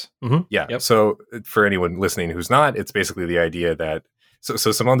 Yes. Mm-hmm. Yeah. Yep. So, for anyone listening who's not, it's basically the idea that. So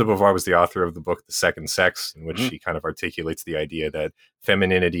Simone de Beauvoir was the author of the book The Second Sex, in which she kind of articulates the idea that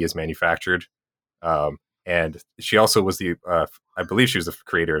femininity is manufactured. And she also was I believe she was the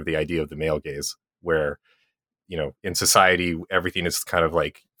creator of the idea of the male gaze, where, in society, everything is kind of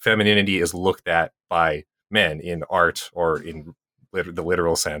like femininity is looked at by men in art or in the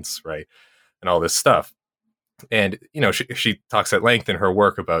literal sense, right? And all this stuff. And, she talks at length in her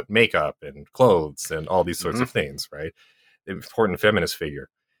work about makeup and clothes and all these sorts of things, right? Important feminist figure.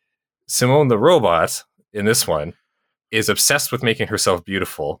 Simone the robot in this one is obsessed with making herself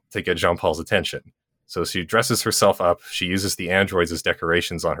beautiful to get Jean-Paul's attention. So she dresses herself up. She uses the androids as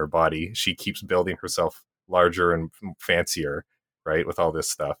decorations on her body. She keeps building herself larger and fancier, right, with all this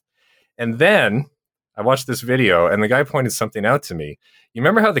stuff. And then I watched this video, and the guy pointed something out to me. You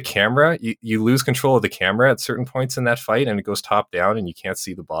remember how the camera, you lose control of the camera at certain points in that fight, and it goes top down and you can't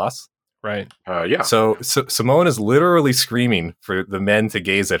see the boss? Right. Yeah. So Simone is literally screaming for the men to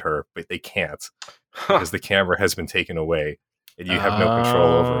gaze at her, but they can't because the camera has been taken away and you have no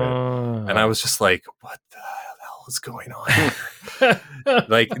control over it. And I was just like, what the hell is going on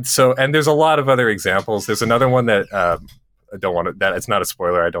here? And there's a lot of other examples. There's another one that I don't want to, that it's not a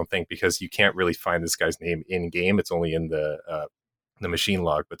spoiler, I don't think, because you can't really find this guy's name in game. It's only in the machine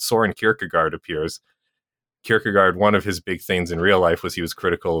log, but Soren Kierkegaard appears. Kierkegaard, one of his big things in real life was he was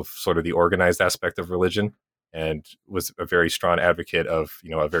critical of sort of the organized aspect of religion, and was a very strong advocate of,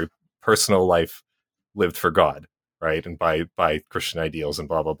 a very personal life lived for God, right? And by Christian ideals and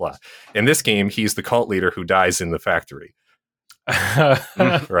blah, blah, blah. In this game, he's the cult leader who dies in the factory.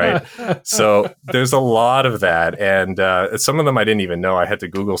 Right. So there's a lot of that. And some of them I didn't even know. I had to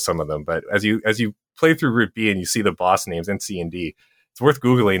Google some of them. But as you play through Route B and you see the boss names and C and D, it's worth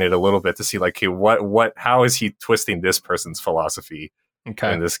Googling it a little bit to see, like, hey, how is he twisting this person's philosophy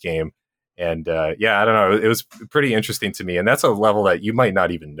in this game? And I don't know. It was pretty interesting to me. And that's a level that you might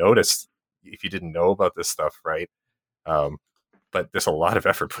not even notice if you didn't know about this stuff, right? But there's a lot of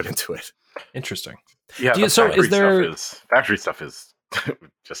effort put into it. Interesting. Yeah. Factory stuff is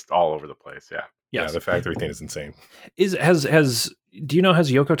just all over the place. Yeah. Yes. Yeah, the factory thing is insane. Do you know, has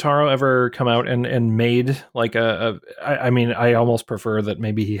Yoko Taro ever come out and made like I mean, I almost prefer that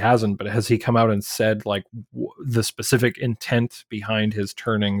maybe he hasn't, but has he come out and said like the specific intent behind his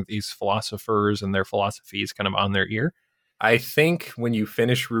turning these philosophers and their philosophies kind of on their ear? I think when you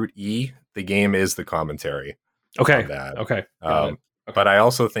finish Route E, the game is the commentary. Okay. On that. Okay. But I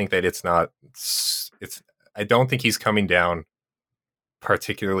also think that I don't think he's coming down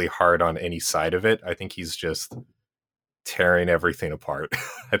particularly hard on any side of it. I think he's just tearing everything apart.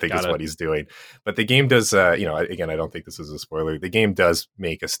 I think that's what he's doing. But the game does, again, I don't think this is a spoiler. The game does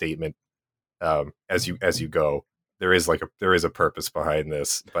make a statement as you go. There is a purpose behind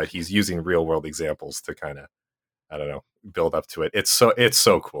this, but he's using real world examples to kind of I don't know, build up to it. It's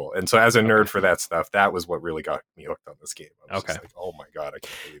so cool. And so as a nerd for that stuff, that was what really got me hooked on this game. I was just like, oh my God, I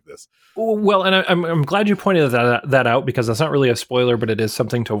can't believe this. Well, and I'm glad you pointed that out, because that's not really a spoiler, but it is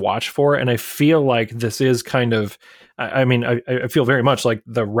something to watch for. And I feel like this is kind of, I mean, I feel very much like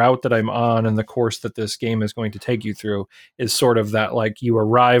the route that I'm on and the course that this game is going to take you through is sort of that, like, you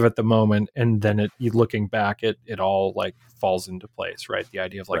arrive at the moment and then you looking back, it all like falls into place, right? The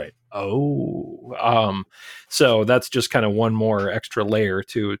idea of like, so that's just kind of one more extra layer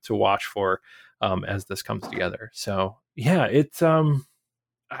to watch for as this comes together. So yeah, it's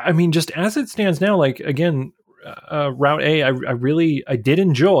I mean, just as it stands now, like, again, Route A, I did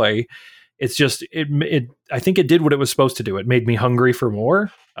enjoy. It's just I think it did what it was supposed to do. It made me hungry for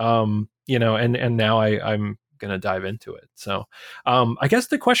more. You know, and now I'm gonna dive into it. So I guess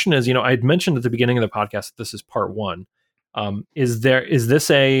the question is, you know, I'd mentioned at the beginning of the podcast that this is part 1. Is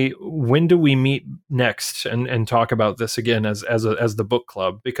this when do we meet next and talk about this again as the book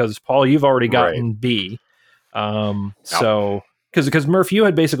club? Because Paul, you've already gotten B. So because Murph, you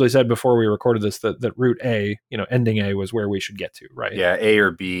had basically said before we recorded this that Route A, you know, ending A was where we should get to, right? Yeah, A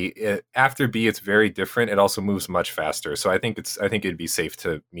or B. After B, it's very different. It also moves much faster. So I think it'd be safe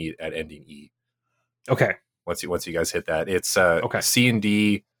to meet at ending E. Okay. Once you guys hit that, it's C and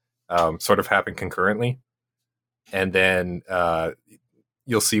D sort of happen concurrently, and then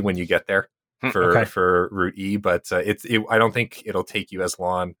you'll see when you get there for Route E. But I don't think it'll take you as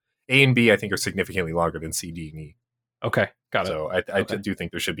long. A and B, I think, are significantly longer than C, D, and E. Okay, got it. So I do think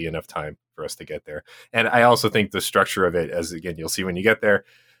there should be enough time for us to get there. And I also think the structure of it, as again, you'll see when you get there,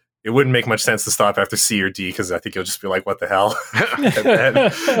 it wouldn't make much sense to stop after C or D, because I think you'll just be like, what the hell?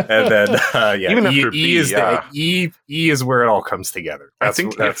 and then even after B, E is where it all comes together. I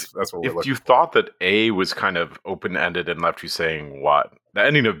think that's what we're looking if you thought that A was kind of open-ended and left you saying what, the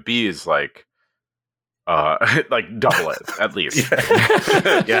ending of B is like like double it at least.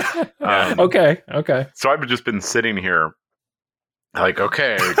 Okay. So I've just been sitting here like,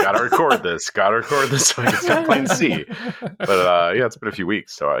 okay, gotta record this so I can start playing C. But it's been a few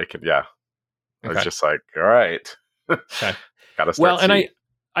weeks, so I can I was just like, all right. Okay. Gotta start. Well, C. and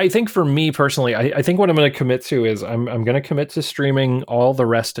I think for me personally, I think what I'm going to commit to is I'm going to commit to streaming all the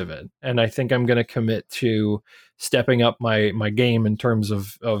rest of it. And I think I'm going to commit to stepping up my game in terms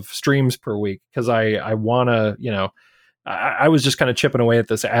of streams per week, because I want to, you know, I was just kind of chipping away at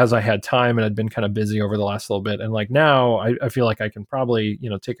this as I had time, and I'd been kind of busy over the last little bit. And like now I feel like I can probably, you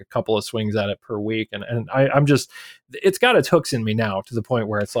know, take a couple of swings at it per week. And I'm just, it's got its hooks in me now, to the point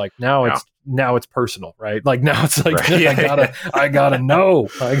where it's like, now it's personal, right? Like now it's like, I gotta know,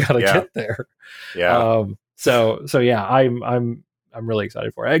 I gotta get there. Yeah. So yeah, I'm really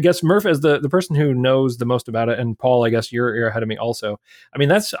excited for it. I guess Murph, as the person who knows the most about it, and Paul, I guess you're ahead of me also. I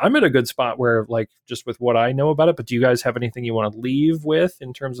mean, I'm at a good spot where, like, just with what I know about it, but do you guys have anything you want to leave with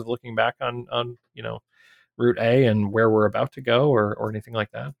in terms of looking back on you know, Route A and where we're about to go, or anything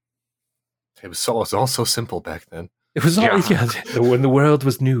like that? It was all so simple back then. It was all when the world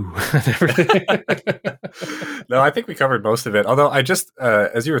was new. No, I think we covered most of it. Although I just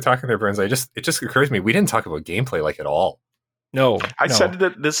as you were talking there, Burns, it just occurred to me we didn't talk about gameplay like at all. No, I said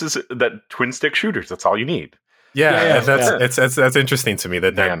that this is that twin stick shooters. That's all you need. That's interesting to me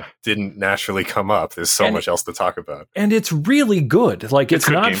that didn't naturally come up. There's so much else to talk about, and it's really good. Like it's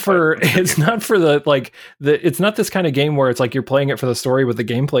not for it's not this kind of game where it's like you're playing it for the story, but the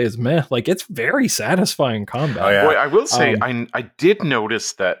gameplay is meh. Like it's very satisfying combat. Oh, yeah. Boy, I will say I did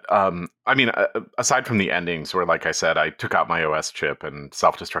notice that. I mean, aside from the endings, where, like I said, I took out my OS chip and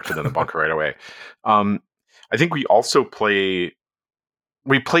self-destructed in the bunker right away. I think we also played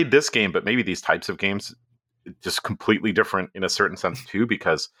this game, but maybe these types of games just completely different in a certain sense too,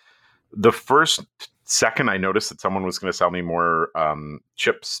 because the first second I noticed that someone was going to sell me more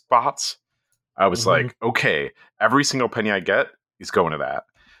chip spots, I was like, okay, every single penny I get is going to that.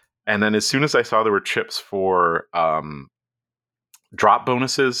 And then as soon as I saw there were chips for drop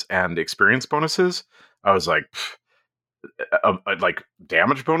bonuses and experience bonuses, I was like, like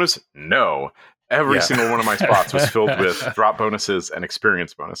damage bonus? No. Every single one of my spots was filled with drop bonuses and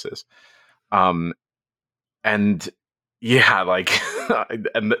experience bonuses. And then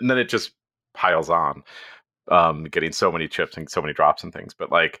it just piles on, getting so many chips and so many drops and things.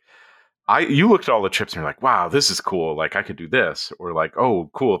 But like, you looked at all the chips and you're like, wow, this is cool. Like I could do this, or like, oh,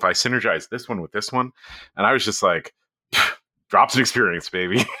 cool, if I synergize this one with this one. And I was just like, drops and experience,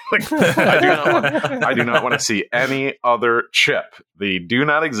 baby. Like, I do not want to see any other chip. They do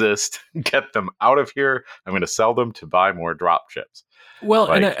not exist. Get them out of here. I'm going to sell them to buy more drop chips. Well,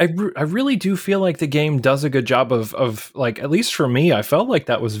 Like- and I really do feel like the game does a good job of like, at least for me, I felt like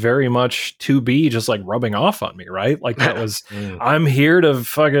that was very much 2B just like rubbing off on me, right? Like that was, I'm here to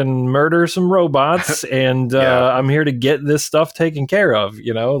fucking murder some robots and I'm here to get this stuff taken care of,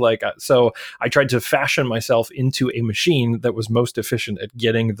 you know? Like, so I tried to fashion myself into a machine that was most efficient at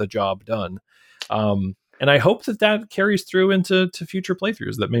getting the job done. And I hope that carries through into future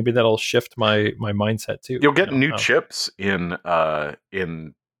playthroughs. That maybe that'll shift my mindset too. You'll get new chips in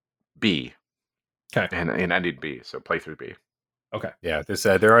B. Okay. In ending B, so playthrough B. Okay. Yeah,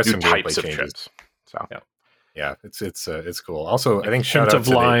 there are New some types gameplay of changes. chips. So Yeah, it's cool. Also, I think Hint shout out of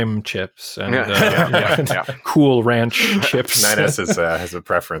to lime chips and yeah. Cool Ranch chips. 9S has a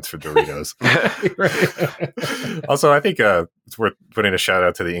preference for Doritos. Also, I think it's worth putting a shout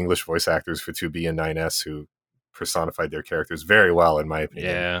out to the English voice actors for 2B and 9S who personified their characters very well, in my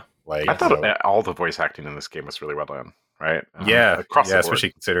opinion. Yeah. Like I thought all the voice acting in this game was really well done, right? across the board.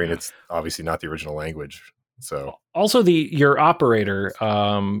 especially considering it's obviously not the original language. So Also, your operator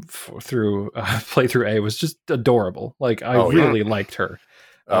through playthrough A was just adorable. Like I really liked her.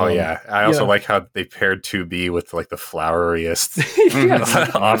 I also like how they paired 2B with like the floweriest Yes.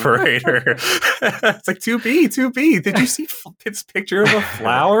 operator. It's like 2B. Did you see this picture of a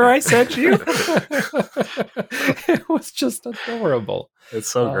flower I sent you? It was just adorable. It's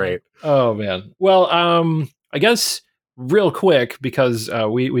so great. Oh man. Well, I guess real quick, because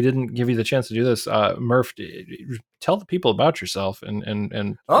we didn't give you the chance to do this. Murph, tell the people about yourself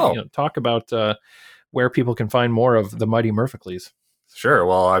and talk about where people can find more of the Mighty Murphicles. Sure.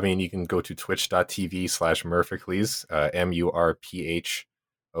 Well, I mean, you can go to twitch.tv/Murphicles,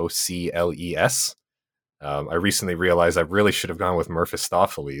 MURPHOCLES. I recently realized I really should have gone with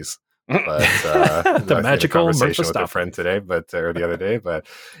Murphistopheles. But the magical conversation with a friend today, or the other day. But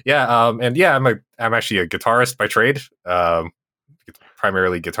I'm actually a guitarist by trade.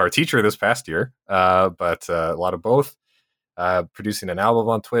 Primarily guitar teacher this past year, but a lot of both. Producing an album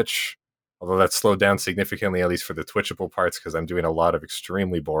on Twitch, although that's slowed down significantly, at least for the Twitchable parts, because I'm doing a lot of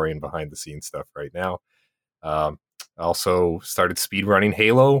extremely boring behind the scenes stuff right now. Also started speedrunning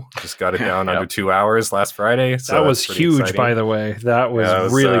Halo. Just got it down under 2 hours last Friday. So that was huge, exciting. By the way. That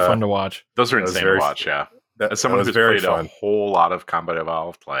was really fun to watch. Those are insane to watch, yeah. As someone who's played a whole lot of Combat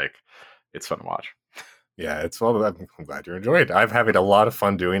Evolved, like, it's fun to watch. Yeah, I'm glad you enjoyed it. I'm having a lot of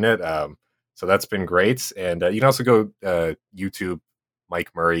fun doing it. So that's been great. And you can also go YouTube Mike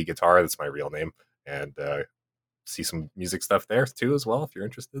Murray Guitar. That's my real name. And see some music stuff there too as well if you're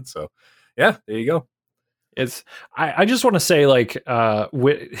interested. So yeah, there you go. I just want to say, like,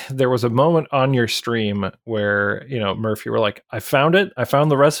 there was a moment on your stream where, Murph, you were like, I found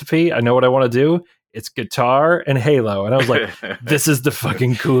the recipe. I know what I want to do. It's guitar and Halo. And I was like, this is the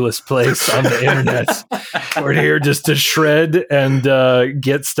fucking coolest place on the internet. We're here just to shred and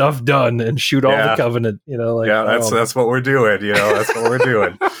get stuff done and shoot all the Covenant, that's what we're doing. That's what we're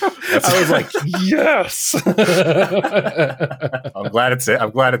doing. I was like, yes. I'm glad it's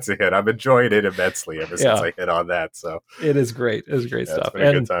a hit. I'm enjoying it immensely ever since I hit on that. So it is great. It is great stuff. It's been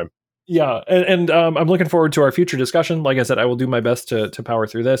a good time. Yeah, and I'm looking forward to our future discussion. Like I said, I will do my best to power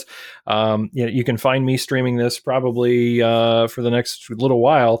through this. You can find me streaming this probably for the next little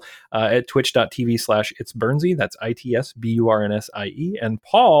while at twitch.tv/itsburnsie. That's ITSBURNSIE. And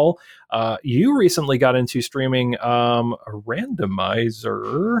Paul, you recently got into streaming a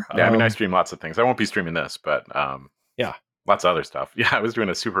randomizer. Yeah, I stream lots of things. I won't be streaming this, but lots of other stuff. Yeah, I was doing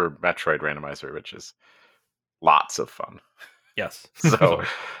a Super Metroid randomizer, which is lots of fun. Yes. So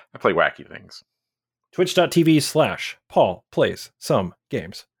I play wacky things. Twitch.tv/Paul plays some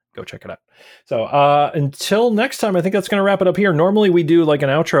games. Go check it out. So until next time, I think that's going to wrap it up here. Normally we do like an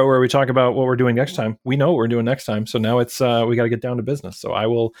outro where we talk about what we're doing next time. We know what we're doing next time. So now it's we got to get down to business. So I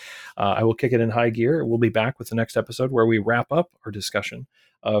will kick it in high gear. We'll be back with the next episode where we wrap up our discussion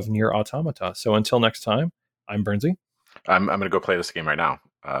of Nier Automata. So until next time, I'm Burnsy. I'm going to go play this game right now.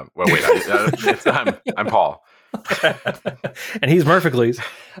 Wait, I'm Paul. And he's Murphicles.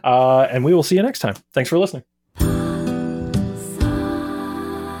 And we will see you next time. Thanks for listening.